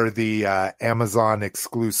for the Amazon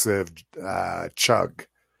exclusive Chug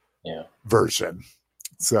version.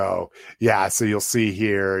 So so you'll see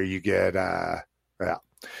here you get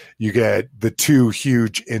you get the 2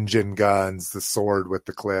 huge engine guns, the sword with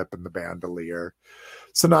the clip and the bandolier.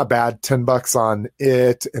 So not bad, $10 on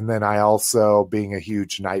it. And then I also, being a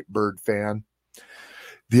huge Nightbird fan,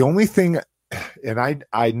 the only thing, and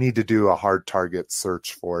I need to do a hard target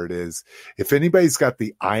search for it, is if anybody's got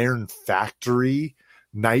the Iron Factory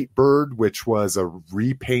Nightbird, which was a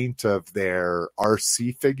repaint of their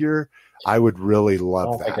RC figure, I would really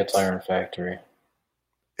love that. I don't think it's Iron Factory.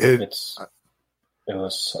 It's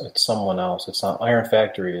someone else. It's not Iron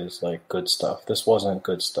Factory. Is like Good Stuff. This wasn't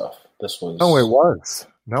Good Stuff. This was. No, it was.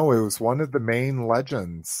 No, it was one of the main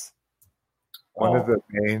Legends. One of the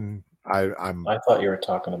main. I thought you were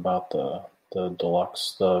talking about the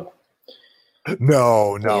deluxe.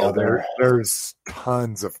 No. There's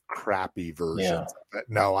tons of crappy versions. Yeah.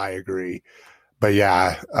 No, I agree. But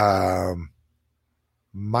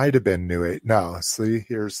might have been New Age. No, see,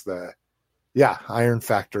 here's the Iron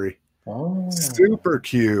Factory. Oh. Super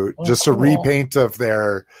cute. Just cool. a repaint of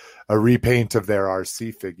their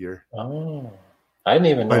RC figure. Oh, I didn't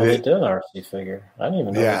even know they did an RC figure. I didn't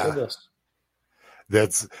even know they did this.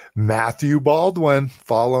 That's Matthew Baldwin,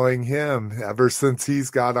 following him ever since he's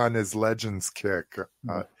got on his Legends kick.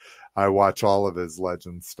 I watch all of his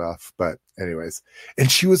Legends stuff. But anyways, and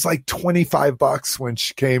she was like $25 when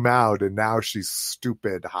she came out, and now she's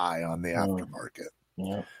stupid high on the aftermarket.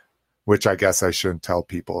 Yeah. Which I guess I shouldn't tell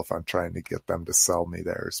people if I'm trying to get them to sell me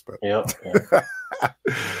theirs. But we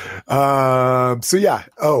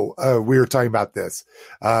were talking about this.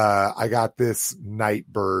 I got this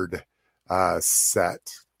Nightbird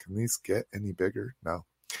set. Can these get any bigger? No.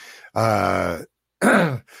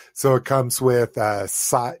 So it comes with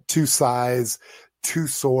 2 size, 2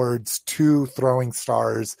 swords, 2 throwing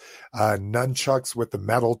stars, nunchucks with the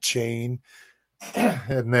metal chain,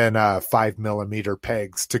 and then 5mm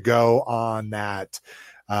pegs to go on that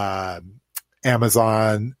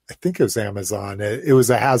Amazon. I think it was Amazon. It was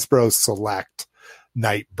a Hasbro Select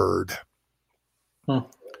Nightbird.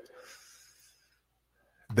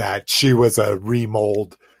 That she was a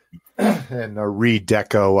remold and a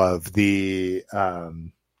redeco of the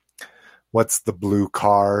what's the blue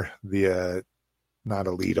car? The not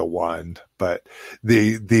Alita 1, but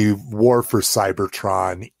the War for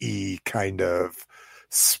Cybertron E kind of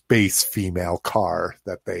space female car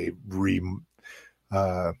that they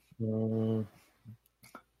I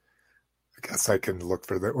guess I can look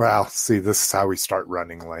for that. Well, see, this is how we start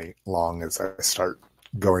running long as I start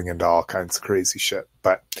going into all kinds of crazy shit.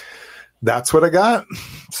 But that's what I got.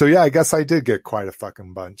 So yeah, I guess I did get quite a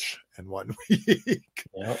fucking bunch in 1 week.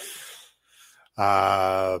 Yep.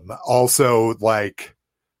 Also, like,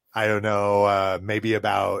 I don't know, maybe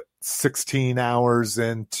about 16 hours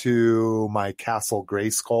into my Castle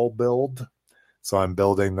Grayskull build. So I'm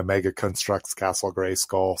building the Mega Construx Castle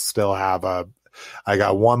Grayskull. Still have I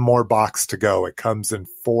got one more box to go. It comes in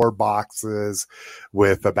 4 boxes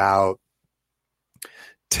with about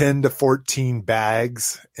 10 to 14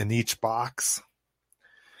 bags in each box.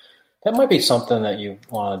 That might be something that you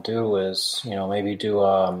want to do is, maybe do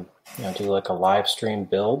like a live stream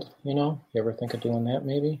build, You ever think of doing that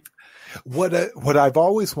maybe? What I've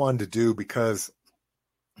always wanted to do, because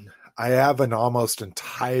I have an almost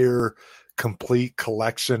entire complete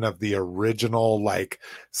collection of the original, like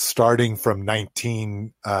starting from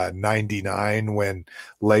 1999 when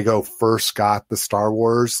Lego first got the Star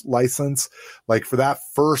Wars license. Like for that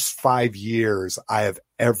first 5 years, I have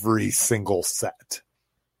every single set.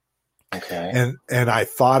 Okay. And I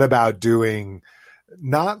thought about doing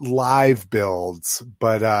not live builds,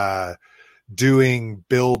 but doing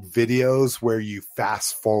build videos where you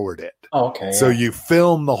fast forward it. Oh, okay. So you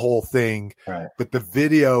film the whole thing, right, but the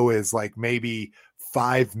video is like maybe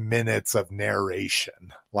 5 minutes of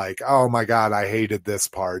narration. Like, oh my God, I hated this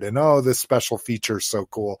part. And oh, this special feature is so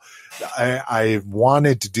cool. I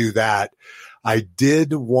wanted to do that. I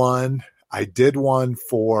did one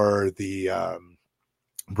for the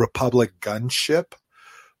Republic gunship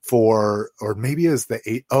or maybe it was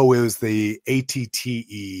it was the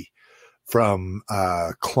ATTE from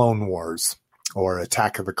Clone Wars or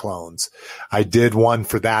Attack of the Clones. I did one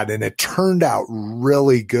for that and it turned out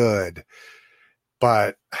really good,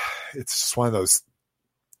 but it's just one of those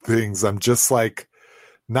things. I'm just like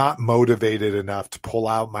not motivated enough to pull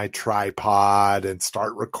out my tripod and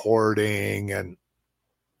start recording and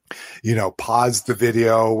pause the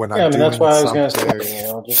video when I'm doing that's what I was going something. to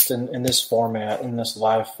say, just in this format, in this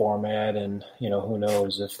live format, and, who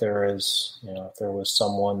knows if there is, if there was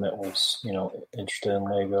someone that was, interested in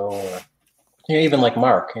Lego or, even like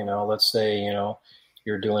Mark, let's say,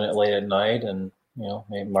 you're doing it late at night and,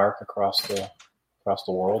 maybe Mark across the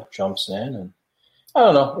world jumps in and I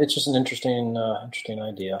don't know. It's just an interesting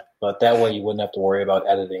idea, but that way you wouldn't have to worry about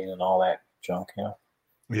editing and all that junk,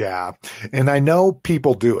 Yeah. And I know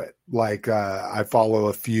people do it. Like, I follow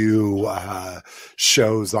a few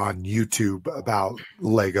shows on YouTube about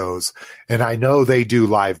Legos, and I know they do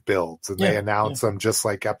live builds and they announce them just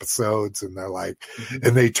like episodes. And they're like,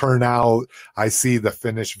 and they turn out, I see the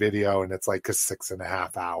finished video and it's like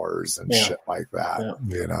 6.5 hours and shit like that,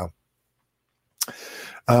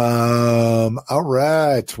 All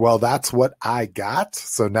right. Well, that's what I got.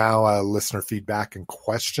 So now listener feedback and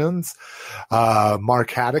questions.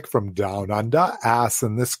 Mark Haddock from Down Under asks,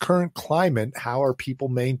 in this current climate, how are people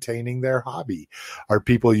maintaining their hobby? Are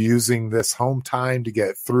people using this home time to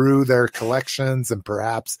get through their collections and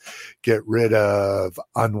perhaps get rid of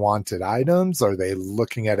unwanted items? Are they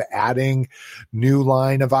looking at adding new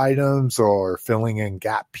line of items or filling in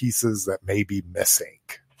gap pieces that may be missing?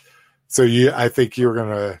 So I think you're going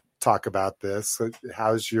to talk about this.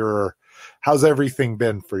 How's everything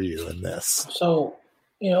been for you in this? So,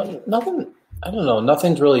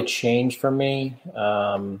 nothing's really changed for me.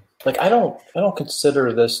 Like I don't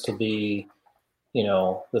consider this to be,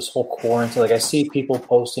 this whole quarantine. Like I see people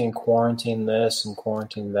posting quarantine this and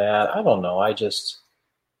quarantine that. I don't know. I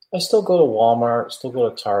still go to Walmart, still go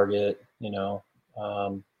to Target,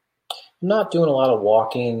 I'm not doing a lot of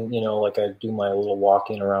walking, like I do my little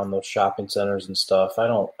walking around those shopping centers and stuff. I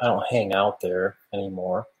don't hang out there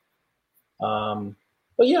anymore. But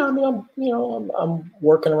yeah, I mean, I'm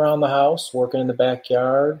working around the house, working in the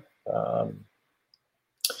backyard.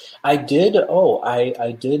 I did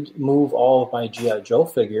move all of my G.I. Joe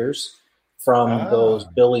figures from those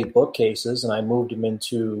Billy bookcases, and I moved them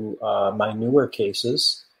into my newer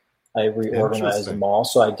cases. I reorganized them all,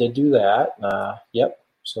 so I did do that. Yep.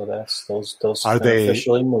 So that's those are they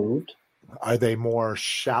officially moved. Are they more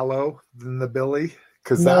shallow than the Billy?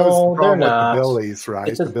 Because that was the problem with the Billies,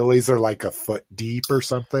 right? The Billies are like a foot deep or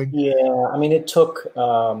something. Yeah, I mean, it took.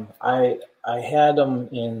 I had them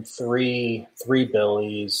in three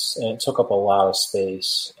Billies, and it took up a lot of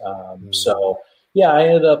space. So yeah, I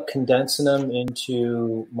ended up condensing them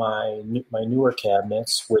into my newer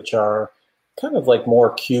cabinets, which are kind of like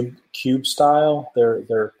more cube style.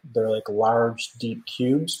 They're like large, deep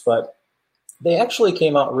cubes, but they actually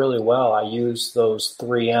came out really well. I used those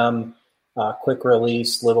 3M quick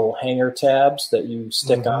release little hanger tabs that you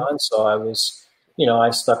stick on. So I was,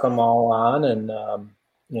 I stuck them all on and,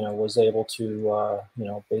 was able to,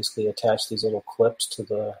 basically attach these little clips to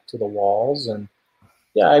the walls. And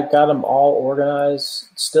yeah, I've got them all organized.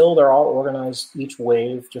 Still, they're all organized each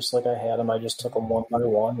wave, just like I had them. I just took them one by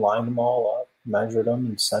one, lined them all up, measured them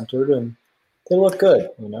and centered, and they look good,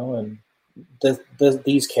 and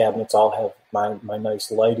these cabinets all have my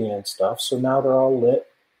nice lighting and stuff. So now they're all lit.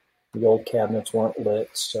 The old cabinets weren't lit.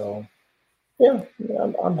 So, yeah,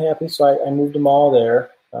 I'm happy. So I moved them all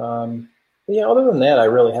there. But yeah, other than that, I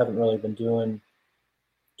really haven't really been doing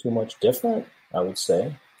too much different, I would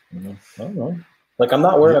say. I don't know. Like, I'm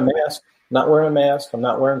not wearing a mask. I'm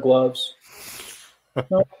not wearing gloves.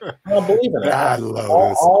 No, I don't believe in it.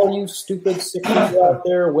 All you stupid sick people out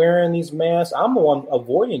there wearing these masks, I'm the one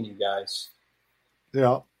avoiding you guys.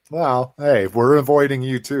 Yeah. Well, hey, we're avoiding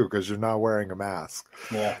you too because you're not wearing a mask.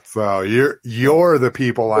 Yeah. So you're the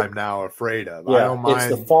people I'm now afraid of. Yeah, I don't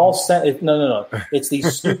mind. It's the false sense. No. It's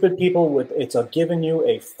these stupid people giving you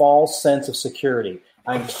a false sense of security.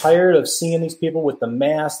 I'm tired of seeing these people with the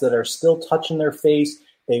masks that are still touching their face.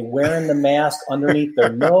 They wearing the mask underneath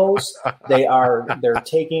their nose. They're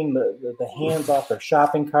taking the hands off their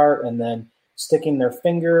shopping cart and then sticking their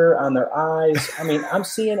finger on their eyes. I mean, I'm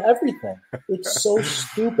seeing everything. It's so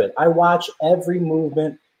stupid. I watch every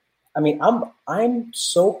movement. I mean, I'm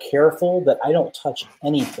so careful that I don't touch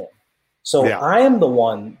anything. So yeah. I am the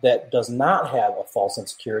one that does not have a false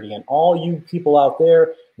insecurity. And all you people out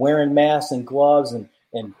there wearing masks and gloves and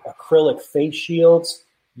acrylic face shields,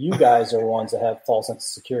 you guys are ones that have false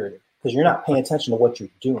insecurity because you're not paying attention to what you're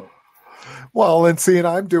doing. Well, and see,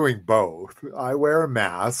 I'm doing both. I wear a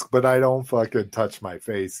mask, but I don't fucking touch my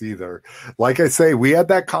face either. Like I say, we had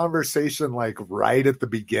that conversation like right at the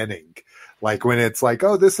beginning, like when it's like,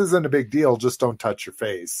 oh, this isn't a big deal. Just don't touch your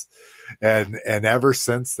face. And ever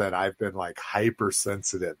since then, I've been like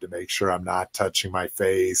hypersensitive to make sure I'm not touching my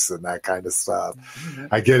face and that kind of stuff. Mm-hmm.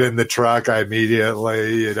 I get in the truck, I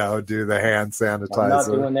immediately, do the hand sanitizer. I'm not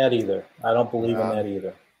doing that either. I don't believe in that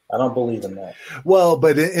either. I don't believe in that. Well,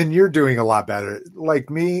 and you're doing a lot better. Like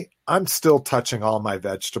me, I'm still touching all my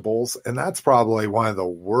vegetables, and that's probably one of the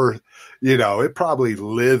worst. It probably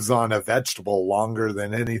lives on a vegetable longer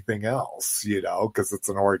than anything else, because it's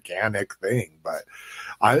an organic thing. But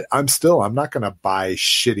I'm not going to buy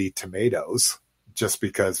shitty tomatoes just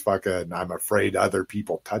because fucking I'm afraid other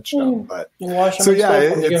people touch them. But so yeah,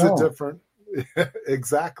 it's a different.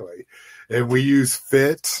 Exactly. And we use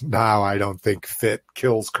FIT. Now, I don't think FIT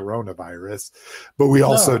kills coronavirus, but we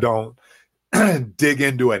also don't dig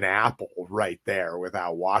into an apple right there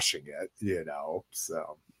without washing it,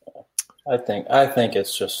 so. I think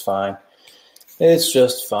it's just fine. It's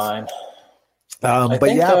just fine.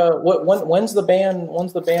 When's the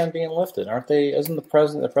ban being lifted? Aren't they? Isn't the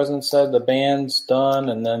president said the ban's done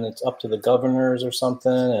and then it's up to the governors or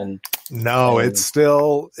something? And it's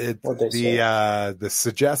still the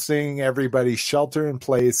suggesting everybody shelter in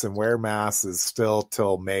place and wear masks is still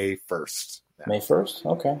till May 1st. May 1st,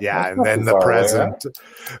 okay. Yeah, and then the president.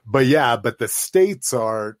 But the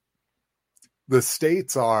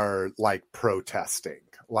states are like protesting,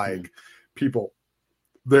 like people.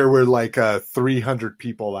 There were like 300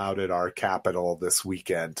 people out at our Capitol this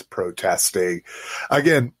weekend protesting.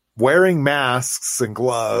 Again, wearing masks and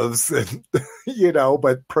gloves and,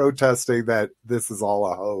 but protesting that this is all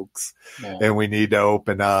a hoax and we need to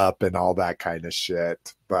open up and all that kind of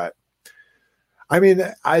shit. But I mean,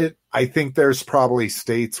 I think there's probably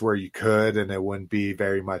states where you could and it wouldn't be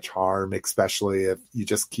very much harm, especially if you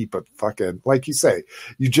just keep it fucking, like you say,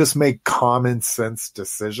 you just make common sense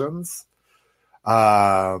decisions.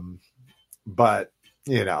 But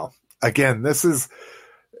again,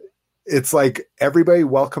 it's like everybody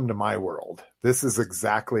welcome to my world. This is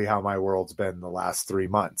exactly how my world's been the last 3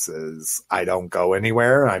 months is I don't go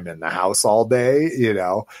anywhere. I'm in the house all day.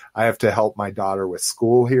 I have to help my daughter with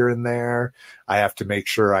school here and there. I have to make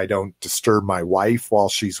sure I don't disturb my wife while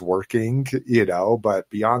she's working, but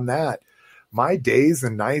beyond that, my days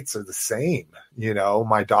and nights are the same.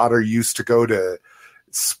 My daughter used to go to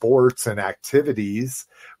sports and activities,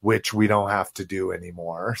 which we don't have to do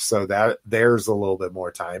anymore. So that there's a little bit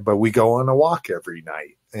more time, but we go on a walk every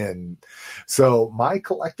night. And so my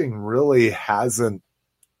collecting really hasn't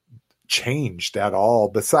changed at all.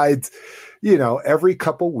 Besides, every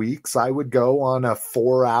couple weeks I would go on a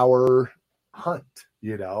 4-hour hunt.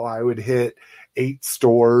 I would hit 8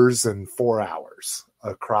 stores in 4 hours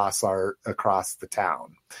across the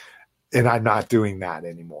town. And I'm not doing that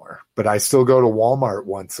anymore. But I still go to Walmart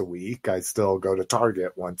once a week. I still go to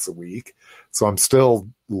Target once a week. So I'm still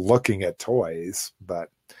looking at toys. But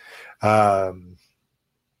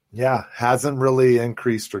yeah, hasn't really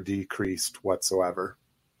increased or decreased whatsoever.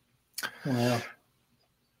 Yeah.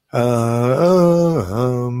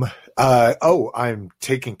 I'm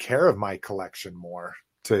taking care of my collection more,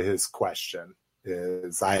 to his question.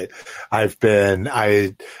 Is I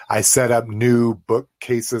set up new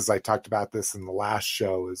bookcases. I talked about this in the last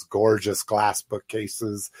show, is gorgeous glass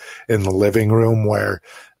bookcases in the living room where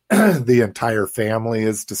the entire family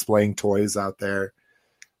is displaying toys out there.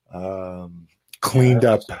 Cleaned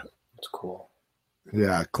up. It's cool.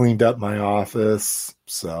 Yeah, cleaned up my office.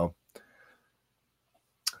 So,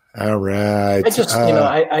 all right. I just,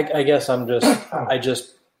 I guess I'm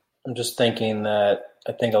just thinking that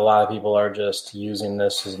I think a lot of people are just using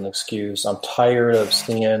this as an excuse. I'm tired of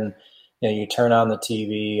seeing, you turn on the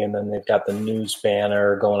TV and then they've got the news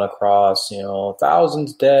banner going across,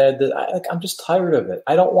 thousands dead. I'm just tired of it.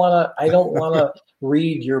 I don't want to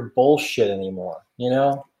read your bullshit anymore.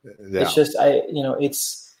 Yeah. It's just,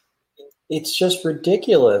 it's just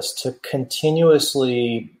ridiculous to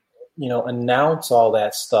continuously, announce all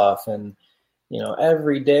that stuff. And,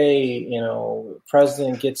 every day,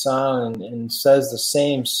 president gets on and says the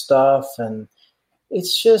same stuff, and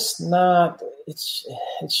it's just not, it's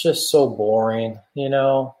just so boring,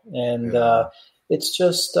 and it's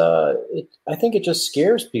just, I think it just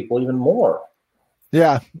scares people even more.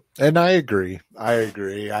 Yeah, and I agree. I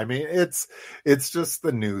mean, it's just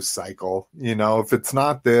the news cycle. If it's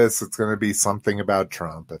not this, it's going to be something about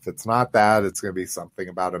Trump. If it's not that, it's going to be something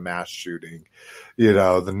about a mass shooting.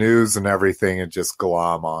 The news and everything, and just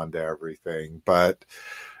glom onto everything. But,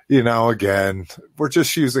 again, we're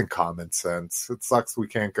just using common sense. It sucks we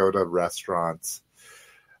can't go to restaurants.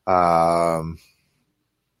 3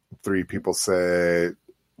 people say,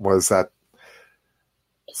 was that?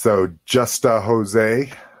 So Justa Jose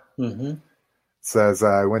says,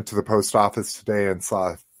 I went to the post office today and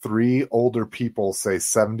saw 3 older people say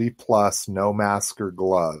 70 plus, no mask or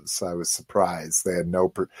gloves. I was surprised. They had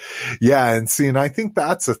no. And I think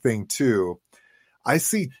that's a thing too. I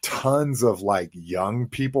see tons of young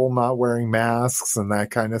people not wearing masks and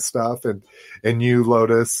that kind of stuff. And you,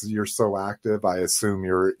 Lotus, you're so active. I assume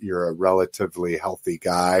you're a relatively healthy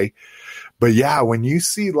guy. But yeah, when you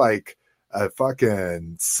see a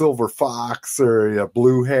fucking silver fox or a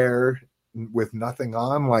blue hair with nothing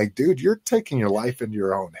on, dude, you're taking your life into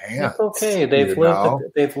your own hands. It's okay. They've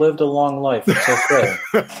lived a long life. It's okay.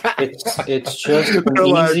 it's just an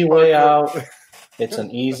easy way out. It's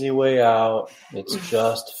an easy way out. It's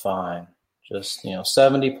just fine. Just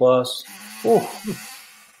 70 plus. Ooh.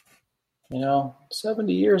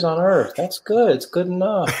 70 years on Earth. That's good. It's good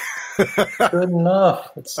enough. Good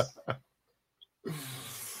enough.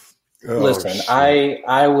 Listen, shit.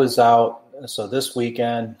 I was out, so this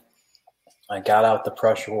weekend I got out the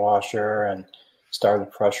pressure washer and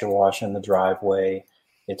started pressure washing the driveway.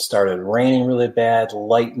 It started raining really bad,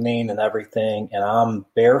 lightning and everything, and I'm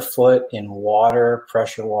barefoot in water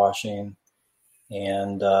pressure washing.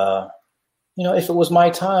 And, if it was my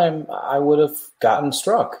time, I would have gotten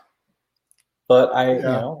struck. But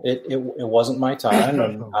it wasn't my time,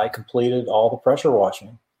 and I completed all the pressure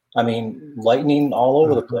washing. I mean, lightning all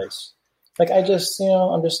over the place. I just,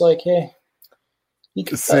 I'm just like, hey, you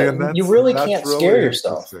really can't scare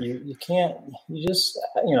yourself. You can't. You just,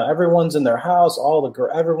 everyone's in their house.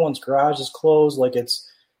 Everyone's garage is closed. It's,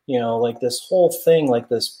 this whole thing,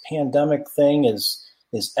 this pandemic thing is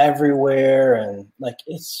everywhere, and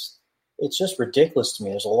it's just ridiculous to me.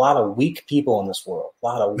 There's a lot of weak people in this world. A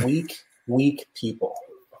lot of weak people.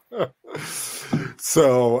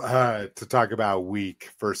 So to talk about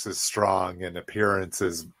weak versus strong and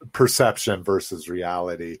appearances, perception versus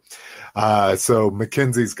reality. So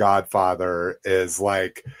Mackenzie's godfather is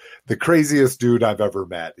the craziest dude I've ever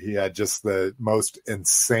met. He had just the most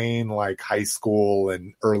insane high school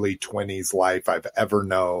and early 20s life I've ever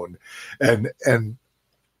known. And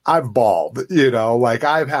I've balled,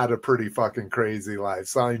 I've had a pretty fucking crazy life,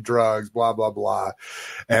 selling drugs, blah, blah, blah.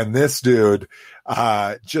 And this dude,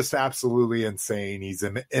 just absolutely insane. He's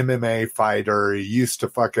an MMA fighter. He used to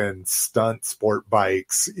fucking stunt sport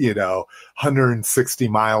bikes, 160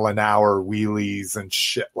 mile an hour wheelies and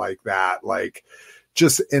shit like that.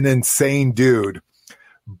 Just an insane dude.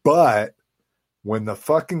 But when the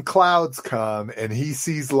fucking clouds come and he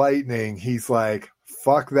sees lightning, he's like,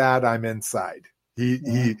 fuck that, I'm inside.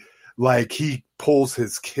 He pulls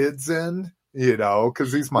his kids in,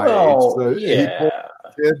 because he's my age. So he pulls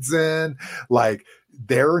kids in.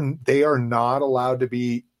 They are not allowed to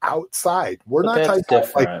be outside. We're But not that's talking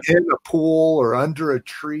about like different. in a pool or under a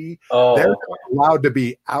tree. Oh, They're okay. allowed to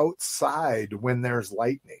be outside when there's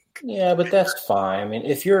lightning. Yeah, but that's fine. I mean,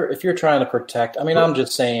 if you're trying to protect, I mean, I'm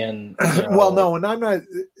just saying. Well, no, and I'm not.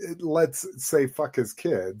 Let's say fuck his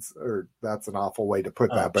kids, or that's an awful way to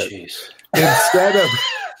put Oh, that. But jeez. instead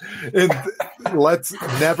of, let's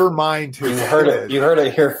never mind his. You heard kid. it. You heard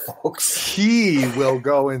it here, folks. He will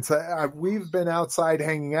go inside. We've been outside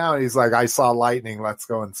hanging out. He's like, I saw lightning. Let's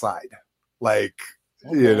go inside. Like,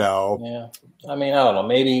 Okay. Yeah. I mean, I don't know.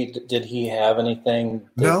 Maybe did he have anything?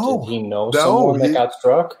 No. Did he know No, someone that got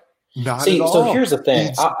struck? Not See, at all. so here's the thing.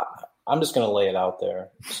 He's- I'm just going to lay it out there.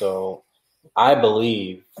 So I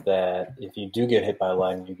believe that if you do get hit by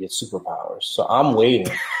lightning, you get superpowers. So I'm waiting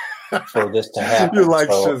for this to happen. You're like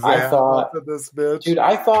so Shazam I thought, up to this bitch. dude,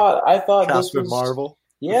 I thought this Captain was Marvel.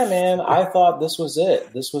 Yeah, man. I thought this was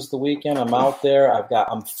it. This was the weekend. I'm out there.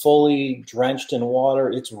 I'm fully drenched in water.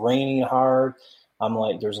 It's raining hard. I'm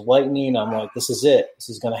like, there's lightning. I'm like, this is it. This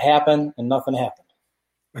is going to happen, and nothing happened.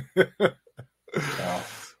 So,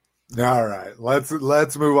 All right, let's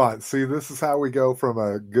move on. See, this is how we go from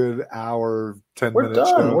a good hour, 10 we're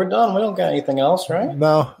minutes. done. We're done. We don't got anything else, right?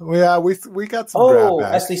 No, yeah, we got some Oh,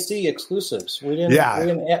 grab bags. SEC exclusives. We didn't. Yeah. We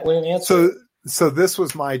didn't answer. So this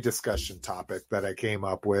was my discussion topic that I came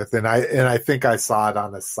up with, and I think I saw it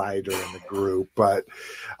on a site or in the group. But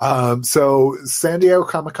so San Diego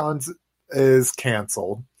Comic-Con is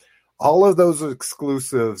canceled. All of those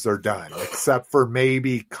exclusives are done, except for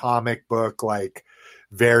maybe comic book like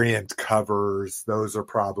variant covers. Those are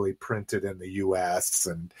probably printed in the U.S.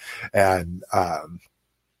 and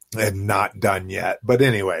not done yet. But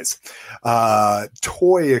anyways,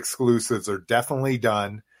 toy exclusives are definitely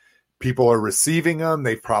done. People are receiving them.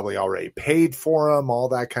 They've probably already paid for them, all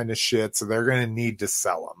that kind of shit. So they're going to need to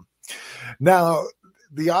sell them. Now,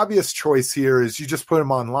 the obvious choice here is you just put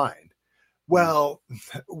them online. Well,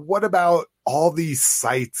 what about all these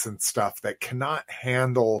sites and stuff that cannot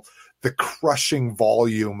handle the crushing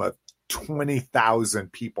volume of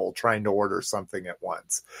 20,000 people trying to order something at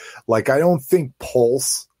once? Like, I don't think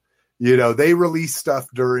Pulse, they release stuff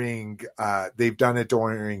during, they've done it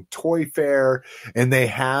during Toy Fair, and they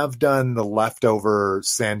have done the leftover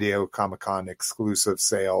San Diego Comic-Con exclusive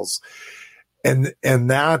sales. And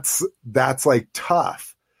that's like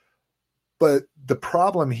tough. But the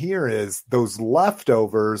problem here is those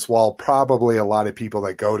leftovers, while probably a lot of people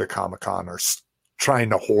that go to Comic-Con are trying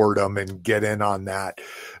to hoard them and get in on that,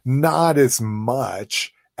 not as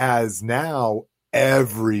much as now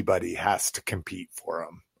everybody has to compete for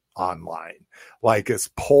them online. Like, is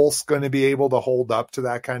Pulse going to be able to hold up to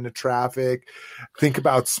that kind of traffic? Think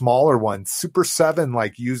about smaller ones. Super 7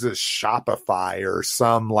 like uses Shopify or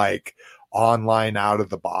some like online out of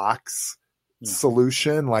the box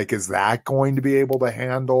solution. Like, is that going to be able to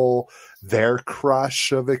handle their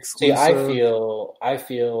crush of exclusive? See, I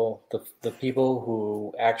feel the people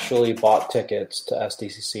who actually bought tickets to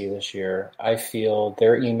SDCC this year, I feel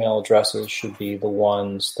their email addresses should be the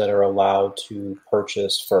ones that are allowed to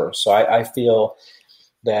purchase first. So I feel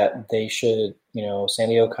that they should, San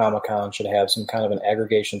Diego Comic-Con should have some kind of an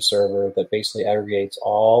aggregation server that basically aggregates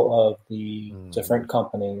all of the different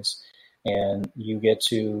companies. And you get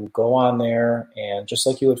to go on there, and just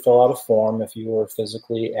like you would fill out a form if you were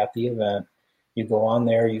physically at the event, you go on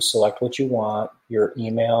there, you select what you want. Your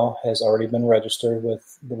email has already been registered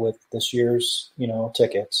with this year's,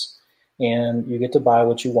 tickets, and you get to buy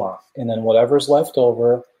what you want. And then whatever's left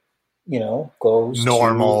over, goes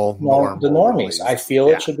normal the normies. release. I feel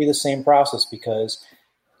it should be the same process, because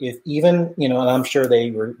if even, and I'm sure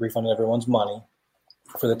they refunded everyone's money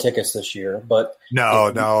for the tickets this year, but they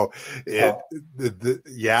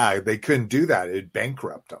couldn't do that. It'd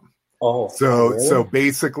bankrupt them. So really?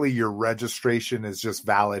 Basically your registration is just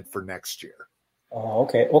valid for next year. Oh,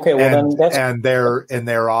 okay. Well, then that's, and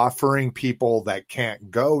they're offering people that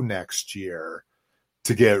can't go next year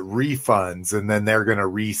to get refunds, and then they're going to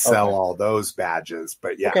resell all those badges.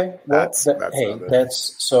 But that's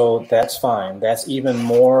fine. That's even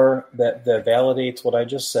more that validates what I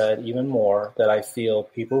just said, even more, that I feel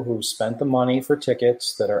people who spent the money for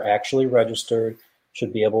tickets that are actually registered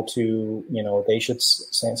should be able to,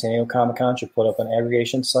 San Diego Comic-Con should put up an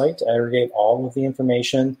aggregation site to aggregate all of the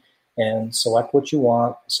information and select what you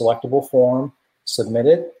want, selectable form, submit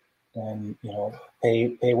it, and,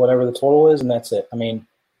 pay whatever the total is, and that's it. I mean,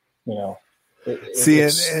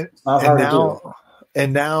 it's not hard to do.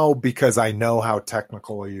 And now, because I know how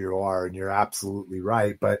technical you are, and you're absolutely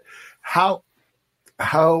right, but how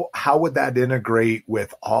would that integrate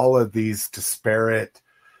with all of these disparate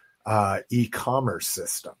e-commerce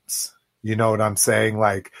systems? You know what I'm saying?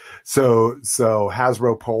 Like, so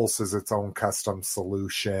Hasbro Pulse is its own custom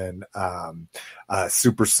solution.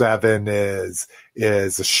 Super 7 is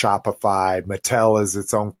a Shopify. Mattel is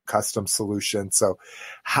its own custom solution. So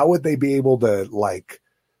how would they be able to like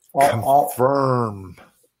confirm?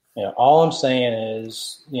 All I'm saying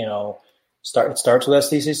is, it starts with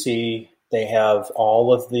SDCC. They have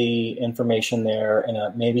all of the information there in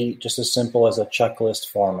maybe just as simple as a checklist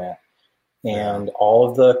format. And all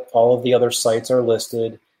of the other sites are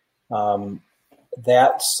listed.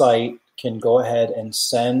 That site can go ahead and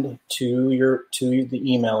send to the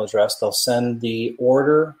email address. They'll send the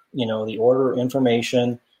order, the order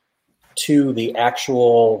information to the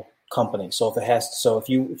actual company. So if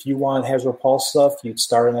you want Hasbro Pulse stuff, you'd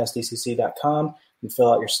start on SDCC.com. You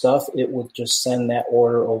fill out your stuff. It would just send that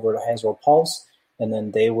order over to Hasbro Pulse, and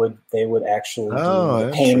then they would actually do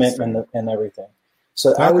the payment and everything.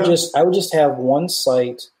 So I would just have one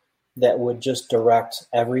site that would just direct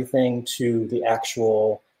everything to the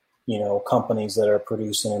actual, companies that are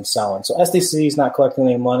producing and selling. So SDCC is not collecting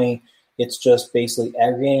any money. It's just basically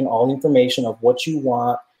aggregating all the information of what you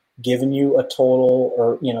want, giving you a total,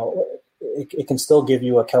 or, it can still give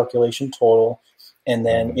you a calculation total, and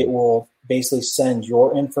then it will basically send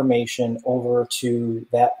your information over to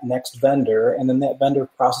that next vendor, and then that vendor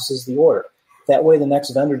processes the order. That way, the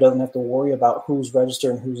next vendor doesn't have to worry about who's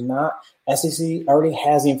registered and who's not. SEC already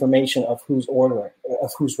has the information of who's ordering,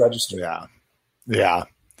 of who's registered. Yeah.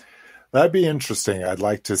 That'd be interesting. I'd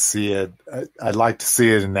like to see it. I'd like to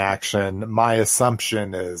see it in action. My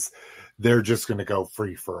assumption is they're just going to go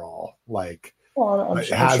free for all. Like, I'm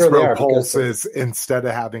Hasbro sure they are, Pulse is, instead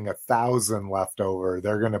of having 1,000 left over,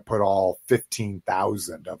 they're going to put all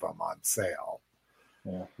 15,000 of them on sale.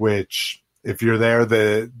 Yeah. Which, if you're there,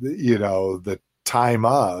 the time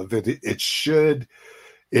of it should,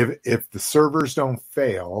 if the servers don't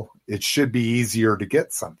fail, it should be easier to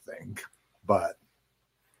get something. But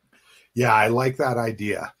yeah, I like that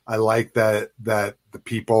idea. I like that the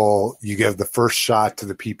people, you give the first shot to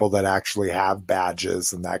the people that actually have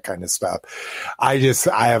badges and that kind of stuff. I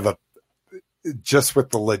have just with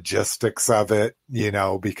the logistics of it,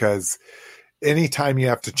 because anytime you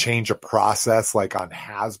have to change a process, like on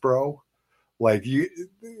Hasbro,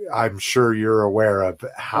 I'm sure you're aware of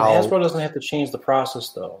how Hasbro doesn't have to change the process,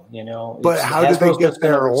 though. But how do they get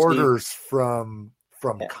their orders from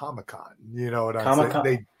Comic-Con? You know what I'm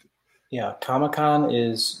saying? Comic-Con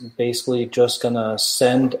is basically just going to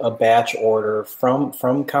send a batch order from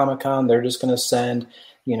Comic-Con. They're just going to send,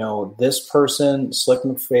 this person, Slick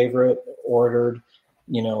McFavorite, ordered,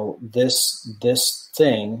 this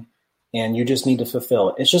thing, and you just need to fulfill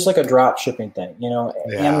it. It's just like a drop shipping thing.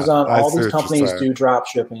 Amazon, all these companies do drop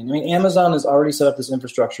shipping. I mean, Amazon has already set up this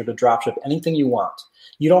infrastructure to drop ship anything you want.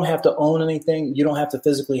 You don't have to own anything. You don't have to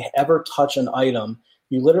physically ever touch an item.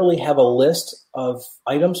 You literally have a list of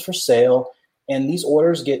items for sale, and these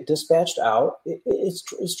orders get dispatched out.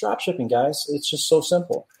 It's drop shipping, guys. It's just so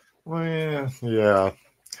simple. Well, yeah.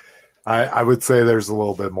 I would say there's a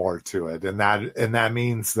little bit more to it, and that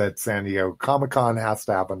means that San Diego Comic-Con has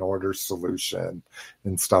to have an order solution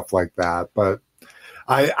and stuff like that. But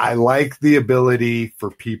I like the ability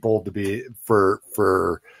for people to be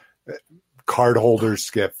for card holders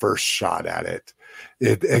to get first shot at it.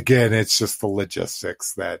 It's just the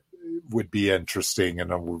logistics that would be interesting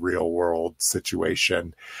in a real world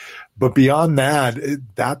situation. But beyond that,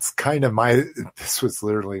 that's kind of this was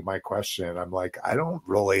literally my question. I'm like, I don't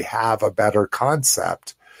really have a better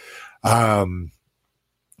concept.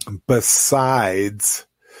 Besides,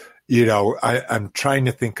 I'm trying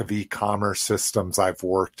to think of e-commerce systems I've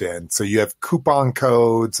worked in. So you have coupon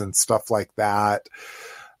codes and stuff like that.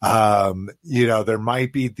 There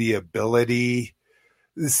might be the ability.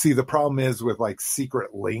 See, the problem is with like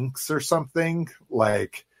secret links or something,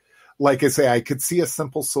 like I say, I could see a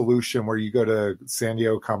simple solution where you go to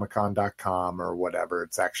SanDiegoComicCon.com or whatever.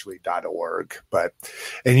 It's actually .org,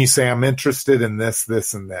 and you say, I'm interested in this,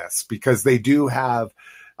 this, and this, because they do have,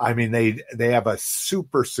 they have a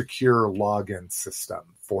super secure login system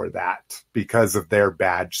for that because of their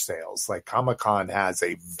badge sales. Like Comic-Con has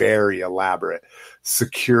a very elaborate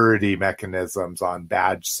security mechanisms on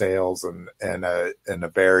badge sales and a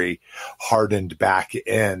very hardened back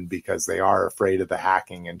end because they are afraid of the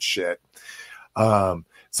hacking and shit. So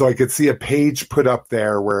I could see a page put up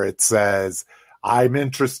there where it says, I'm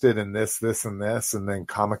interested in this, this, and this. And then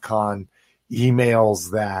Comic-Con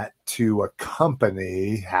emails that to a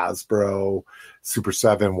company, Hasbro, Super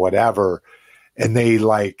 7, whatever, and they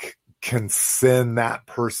can send that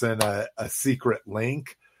person a secret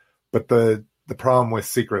link, but the the problem with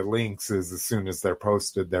secret links is as soon as they're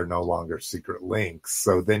posted, they're no longer secret links.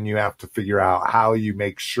 So then you have to figure out how you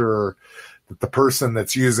make sure that the person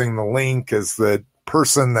that's using the link is the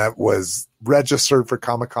person that was registered for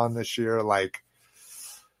Comic-Con this year. Like,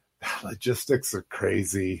 logistics are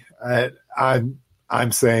crazy. I'm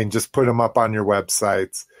saying just put them up on your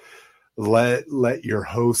websites. Let your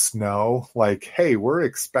host know, like, hey, we're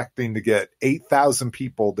expecting to get 8,000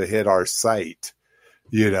 people to hit our site,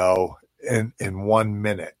 in 1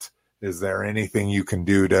 minute. Is there anything you can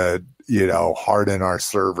do to, harden our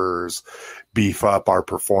servers, beef up our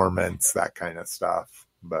performance, that kind of stuff?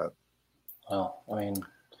 But, well, I mean,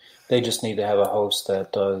 they just need to have a host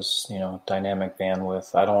that does, dynamic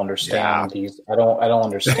bandwidth. I don't understand these. I don't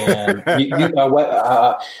understand.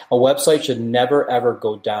 A website should never ever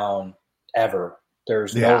go down ever.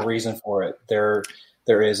 There's no reason for it. There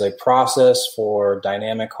is a process for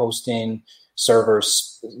dynamic hosting.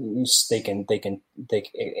 Servers, they can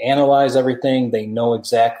analyze everything. They know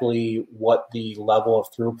exactly what the level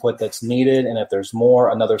of throughput that's needed, and if there's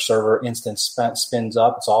more, another server instance spins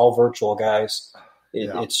up. It's all virtual, guys.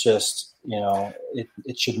 It's just,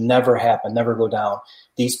 it should never happen, never go down.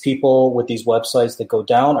 These people with these websites that go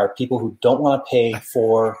down are people who don't want to pay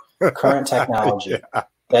for current technology. Yeah.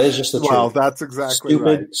 That is just the truth. Well, that's exactly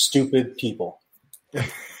right. Stupid people.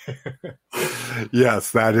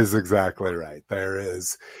 Yes, that is exactly right.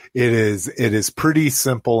 It is pretty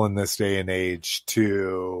simple in this day and age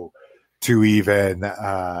to even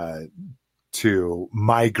to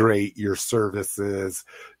migrate your services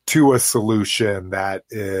to a solution that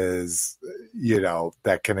is,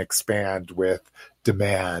 that can expand with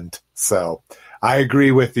demand. So I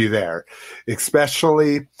agree with you there,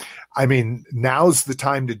 especially, I mean, now's the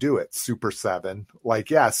time to do it. Super 7,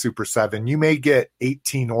 Super 7, you may get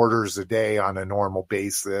 18 orders a day on a normal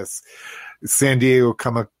basis. San Diego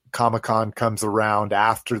Comic-Con comes around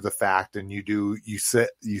after the fact, and you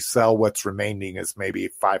sell what's remaining as maybe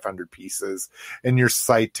 500 pieces, and your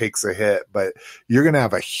site takes a hit, but you're going to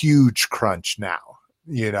have a huge crunch now.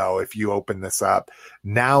 If you open this up,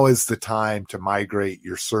 now is the time to migrate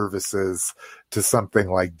your services to something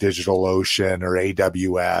like DigitalOcean or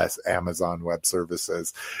AWS, Amazon Web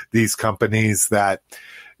Services, these companies that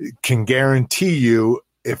can guarantee you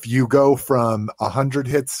if you go from 100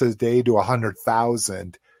 hits a day to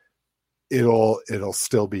 100,000, it'll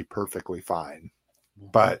still be perfectly fine.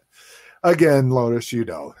 But again, Lotus,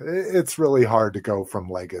 it's really hard to go from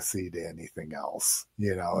legacy to anything else.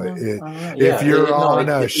 If you're on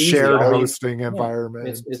a shared hosting environment,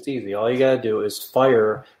 it's easy. All you got to do is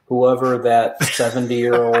fire whoever that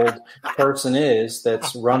 70-year-old person is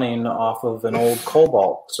that's running off of an old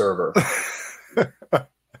Cobalt server.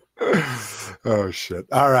 Oh shit!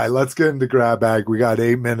 All right, let's get into Grab Bag. We got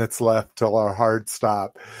 8 minutes left till our hard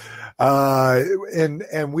stop.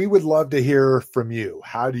 And we would love to hear from you.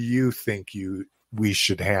 How do you think we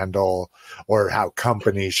should handle, or how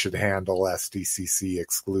companies should handle SDCC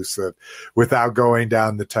exclusive without going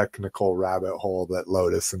down the technical rabbit hole that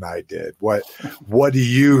Lotus and I did? What do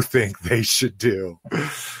you think they should do?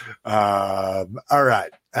 All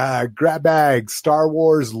right. Grab Bag, Star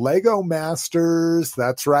Wars Lego Masters.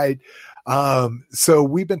 That's right. So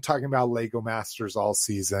we've been talking about Lego Masters all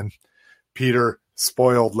season. Peter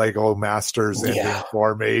spoiled Lego Masters ending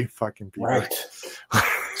for me. Fucking Peter. Right.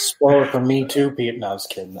 Spoiler for me too, Pete. No, I was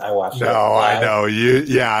kidding. I watched it. No, I know.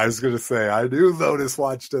 I was going to say, I knew Lotus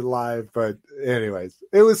watched it live, but anyways,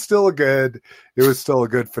 it was still a good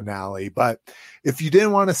finale. But if you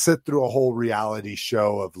didn't want to sit through a whole reality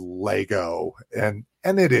show of Lego, and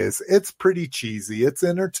it's pretty cheesy. It's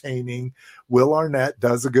entertaining. Will Arnett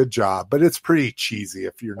does a good job, but it's pretty cheesy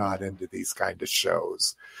if you're not into these kind of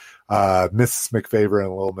shows. Mrs. McFavorite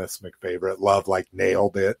and Little Miss McFavorite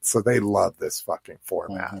nailed it. So they love this fucking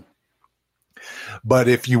format. Mm-hmm. But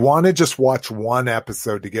if you want to just watch one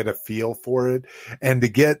episode to get a feel for it and to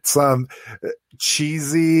get some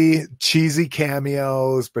cheesy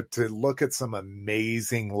cameos, but to look at some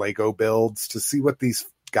amazing Lego builds, to see what these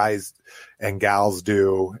guys and gals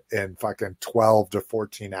do in fucking 12 to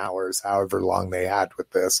 14 hours, however long they had with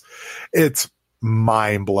this, it's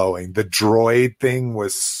mind-blowing. The droid thing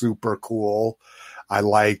was super cool. I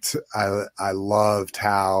loved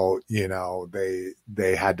how,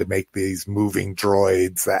 they had to make these moving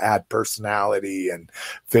droids that had personality and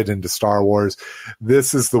fit into Star Wars.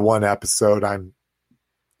 This is the one episode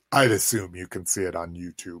I'd assume you can see it on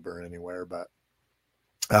YouTube or anywhere, but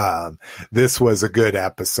this was a good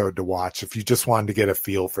episode to watch if you just wanted to get a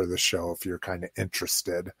feel for the show, if you're kind of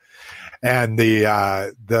interested. And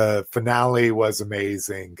the finale was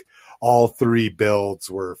amazing. all three builds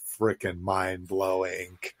were freaking mind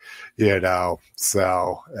blowing,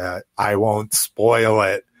 so I won't spoil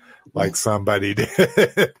it like somebody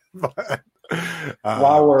did. But,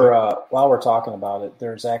 while we're talking about it,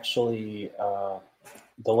 there's actually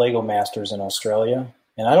the Lego Masters in Australia,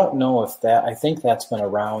 and I don't know if I think that's been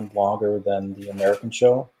around longer than the American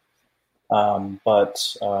show.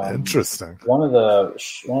 But interesting. One of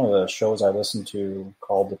the shows I listen to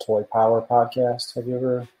called the Toy Power Podcast. Have you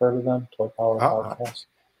ever heard of them? Toy Power Podcast.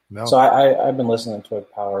 No. So I've been listening to Toy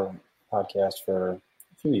Power Podcast for a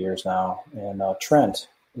few years now, and Trent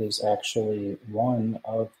is actually one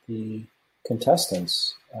of the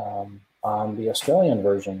contestants on the Australian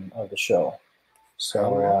version of the show.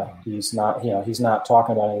 So he's not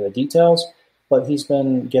talking about any of the details, but he's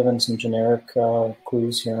been given some generic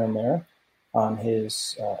clues here and there on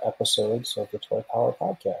his episodes of the Toy Power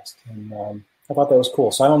Podcast. And I thought that was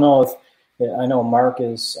cool. So I don't know I know Mark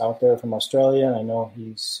is out there from Australia, and I know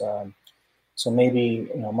he's, so maybe,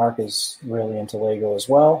 Mark is really into Lego as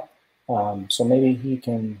well. So maybe he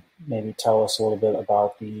can tell us a little bit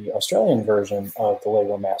about the Australian version of the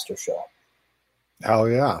Lego Master Show. Hell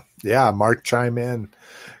yeah. Yeah, Mark, chime in.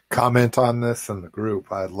 Comment on this in the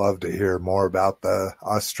group. I'd love to hear more about the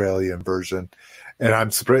Australian version. And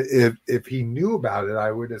I'm surprised if he knew about it,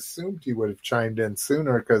 I would assume he would have chimed in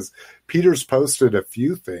sooner, because Peter's posted a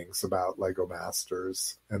few things about Lego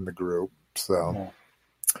Masters in the group. So,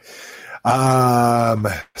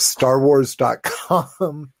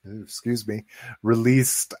 StarWars.com,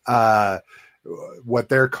 released what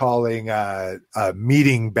they're calling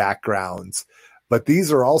meeting backgrounds. But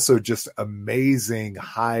these are also just amazing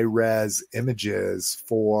high-res images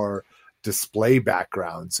for display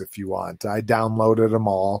backgrounds if you want. I downloaded them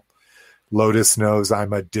all. Lotus knows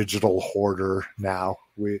I'm a digital hoarder now.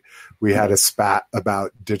 We had a spat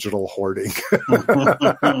about digital hoarding.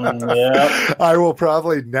 Yeah. I will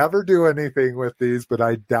probably never do anything with these, but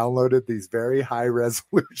I downloaded these very high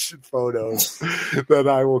resolution photos that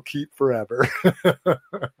I will keep forever.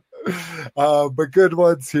 But good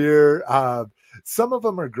ones here. Some of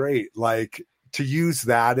them are great, like to use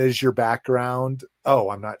that as your background. Oh,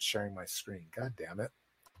 I'm not sharing my screen. God damn it.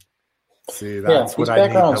 See, that's what I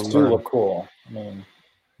need to learn. These backgrounds do look cool.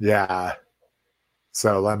 Yeah.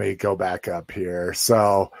 So let me go back up here.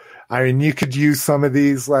 So, you could use some of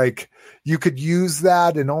these, like you could use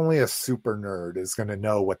that, and only a super nerd is going to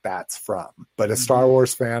know what that's from. But a Star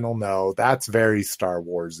Wars fan will know that's very Star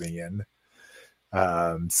Warsian.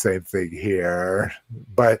 Same thing here,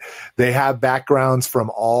 but they have backgrounds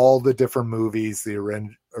from all the different movies, the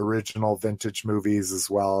original vintage movies, as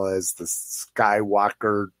well as the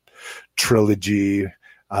Skywalker trilogy.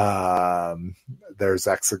 There's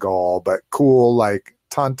Exegol, but cool, like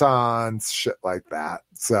Tauntauns, shit like that.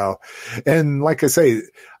 So, and like I say,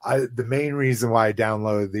 the main reason why I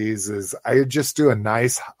downloaded these is I just do a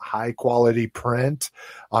nice high quality print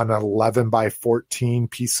on an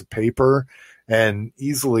 11x14 piece of paper, and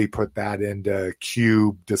easily put that into a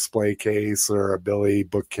cube display case or a Billy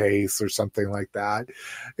bookcase or something like that.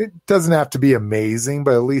 It doesn't have to be amazing,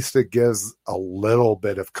 but at least it gives a little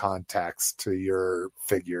bit of context to your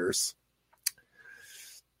figures.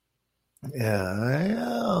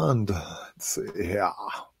 And let's see,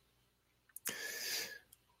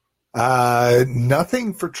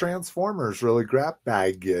 nothing for Transformers really grab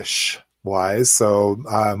bag-ish wise. So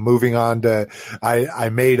moving on to, I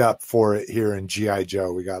made up for it here in G.I.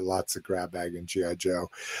 Joe. We got lots of grab bag in G.I. Joe.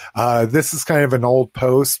 This is kind of an old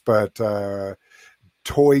post, but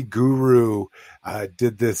Toy Guru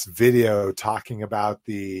did this video talking about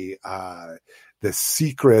the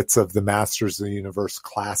secrets of the Masters of the Universe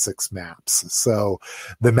Classics maps. So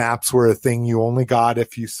the maps were a thing you only got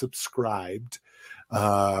if you subscribed.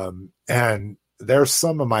 And there's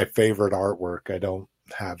some of my favorite artwork. I don't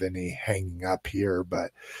have any hanging up here,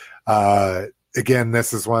 but again,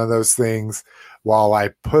 this is one of those things. While I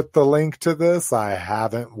put the link to this, I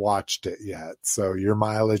haven't watched it yet, so your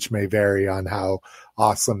mileage may vary on how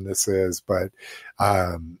awesome this is, but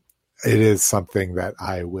it is something that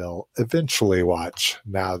I will eventually watch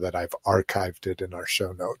now that I've archived it in our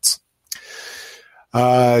show notes.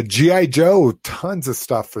 G.I. Joe, tons of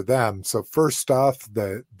stuff for them. So first off,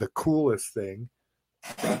 the coolest thing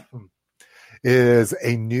is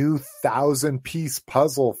a new 1,000-piece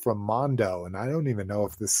puzzle from Mondo, and I don't even know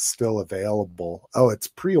if this is still available. Oh, it's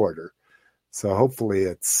pre-order, so hopefully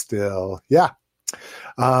it's still, yeah.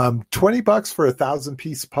 $20 for a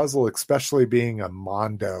 1,000-piece puzzle, especially being a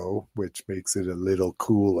Mondo, which makes it a little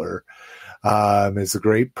cooler, is a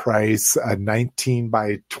great price. 19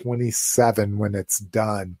 by 27 when it's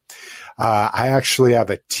done. I actually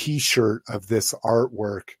have a T-shirt of this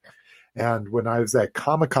artwork, And when I was at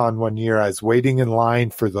Comic-Con one year, I was waiting in line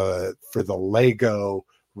for the Lego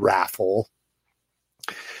raffle.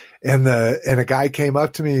 And a guy came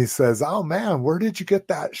up to me, he says, "Oh man, where did you get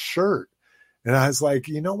that shirt?" And I was like,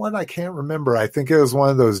 "You know what? I can't remember. I think it was one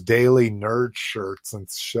of those Daily Nerd shirts and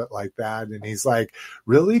shit like that." And he's like,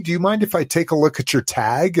 "Really? Do you mind if I take a look at your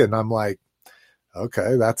tag?" And I'm like,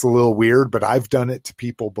 "Okay, that's a little weird, but I've done it to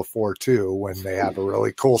people before too, when they have a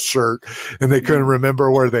really cool shirt and they couldn't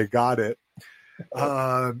remember where they got it."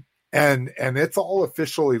 And it's all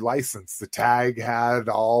officially licensed. The tag had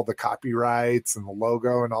all the copyrights and the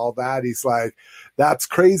logo and all that. He's like, "That's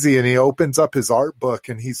crazy." And he opens up his art book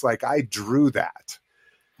and he's like, "I drew that."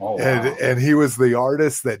 Oh, wow. And he was the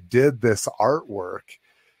artist that did this artwork.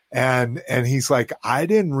 And he's like, "I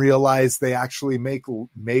didn't realize they actually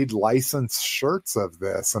made licensed shirts of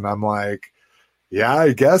this." And I'm like, "Yeah,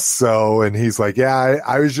 I guess so." And he's like, "Yeah,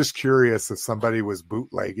 I was just curious if somebody was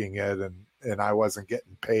bootlegging it and I wasn't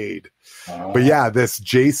getting paid." But yeah, this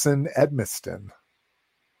Jason Edmiston.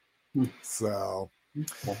 So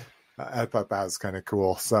I thought that was kind of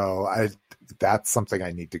cool. So that's something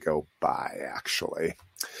I need to go buy, actually.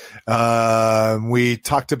 We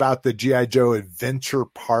talked about the G.I. Joe Adventure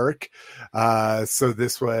Park. So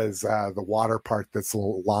this was the water park that's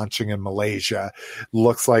launching in Malaysia.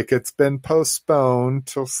 Looks like it's been postponed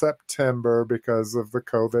till September because of the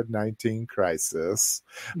COVID-19 crisis,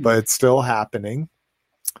 but it's still happening.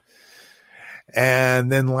 And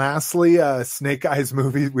then lastly, Snake Eyes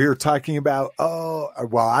movie we were talking about.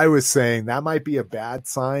 I was saying that might be a bad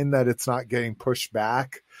sign that it's not getting pushed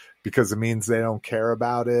back, because it means they don't care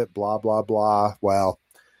about it, blah, blah, blah. Well,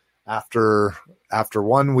 after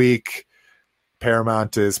 1 week,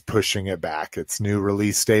 Paramount is pushing it back. Its new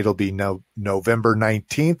release date will be November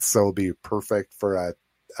 19th, so it'll be perfect for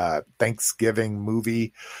a Thanksgiving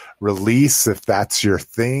movie release, if that's your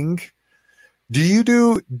thing. Do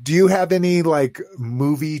you have any like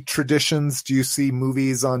movie traditions? Do you see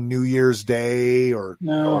movies on New Year's Day or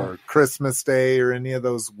Christmas Day or any of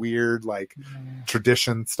those weird like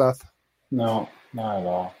tradition stuff? No, not at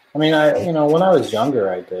all. I mean, when I was younger,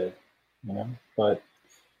 I did, but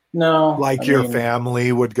no. Like your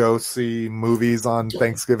family would go see movies on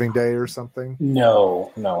Thanksgiving Day or something?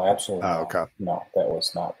 No, absolutely not. Okay. No, that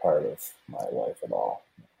was not part of my life at all.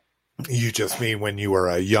 You just mean when you were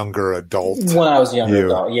a younger adult? When I was a younger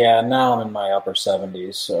adult, yeah. Now I'm in my upper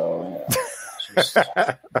 70s, so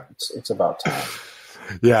it's about time.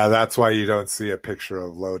 Yeah, that's why you don't see a picture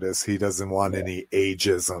of Lotus. He doesn't want any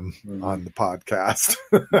ageism on the podcast.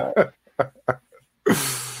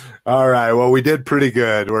 All right. Well, we did pretty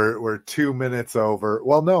good. We're 2 minutes over.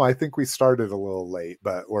 Well, no, I think we started a little late,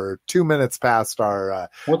 but we're 2 minutes past our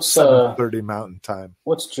 7:30 Mountain Time.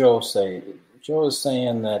 What's Joe say? Joe is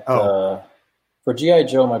saying that for G.I.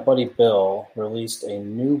 Joe, my buddy Bill released a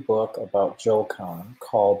new book about Joe Con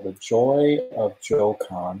called The Joy of Joe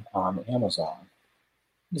Con on Amazon.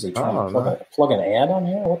 Is he trying to plug an ad on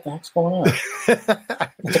here? What the heck's going on?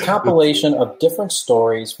 It's a compilation of different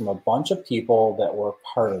stories from a bunch of people that were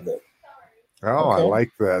part of it. Oh, okay. I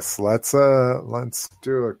like this. Let's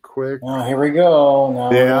do a quick. Oh, here we go.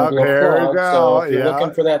 Now here we go. So if you're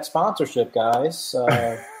looking for that sponsorship, guys,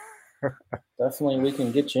 definitely we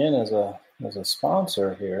can get you in as a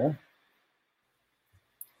sponsor here.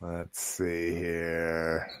 Let's see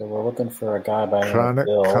here. So we're looking for a guy by the name of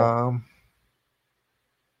Bill.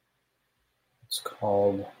 It's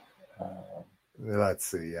called. Let's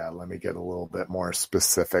see. Yeah, let me get a little bit more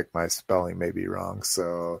specific. My spelling may be wrong.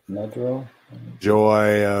 So Medro.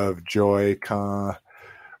 Joy of Joy Con.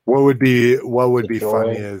 What would be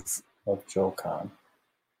funny is of Joe Con.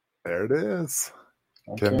 There it is.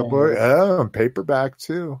 Okay. Kindle book. Oh, and paperback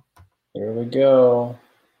too. Here we go.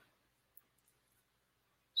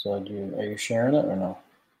 So are you sharing it or no?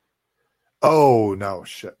 Oh no,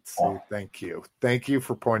 shit. See, thank you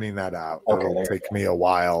for pointing that out. Okay, it'll take me a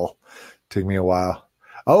while.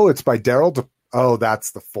 Oh, it's by Daryl. Oh,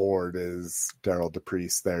 that's the Ford is Daryl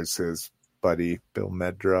DePriest. There's his buddy Bill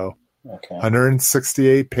Medro. Okay.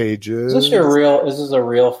 168 pages. Is this a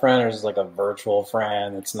real friend or is this like a virtual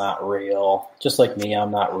friend? It's not real. Just like me, I'm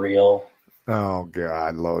not real. Oh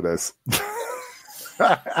God, Lotus.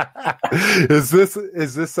 Is this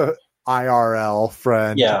a IRL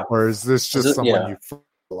friend? Yeah. Or is this just someone you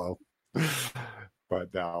follow?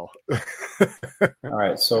 But no. All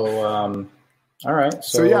right. So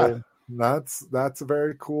yeah, that's a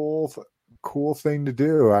very cool thing to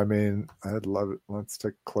do. I mean, I'd love it. Let's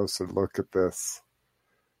take a closer look at this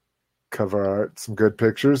cover art. Some good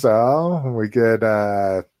pictures. Oh, we get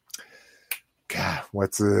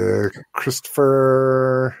what's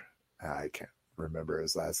Christopher? I can't remember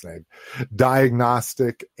his last name.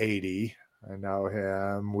 Diagnostic 80. I know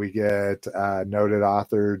him. We get noted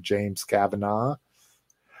author James Kavanaugh.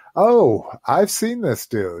 Oh, I've seen this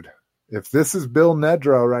dude. If this is Bill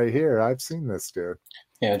Nedrow right here, I've seen this dude.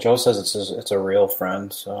 Yeah, Joe says it's a real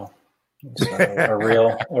friend, so it's a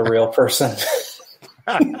real person.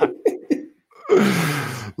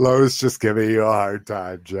 Lowe's just giving you a hard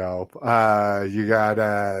time, Joe. You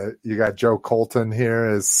got Joe Colton here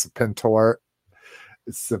as Serpentor.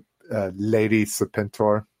 It's Lady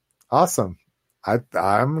Serpentor. Awesome.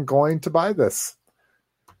 I'm going to buy this.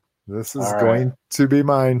 This is going to be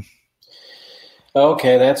mine.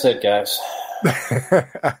 Okay, that's it, guys.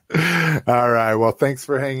 All right. Well, thanks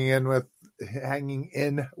for hanging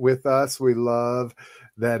in with us. We love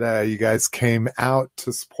that you guys came out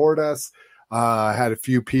to support us. Had a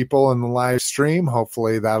few people in the live stream.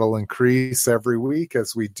 Hopefully that'll increase every week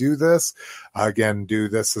as we do this. Again, do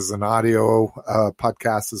this as an audio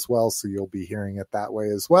podcast as well, so you'll be hearing it that way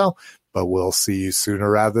as well. But we'll see you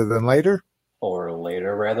sooner rather than later. Or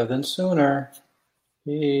later rather than sooner.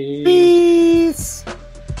 Peace.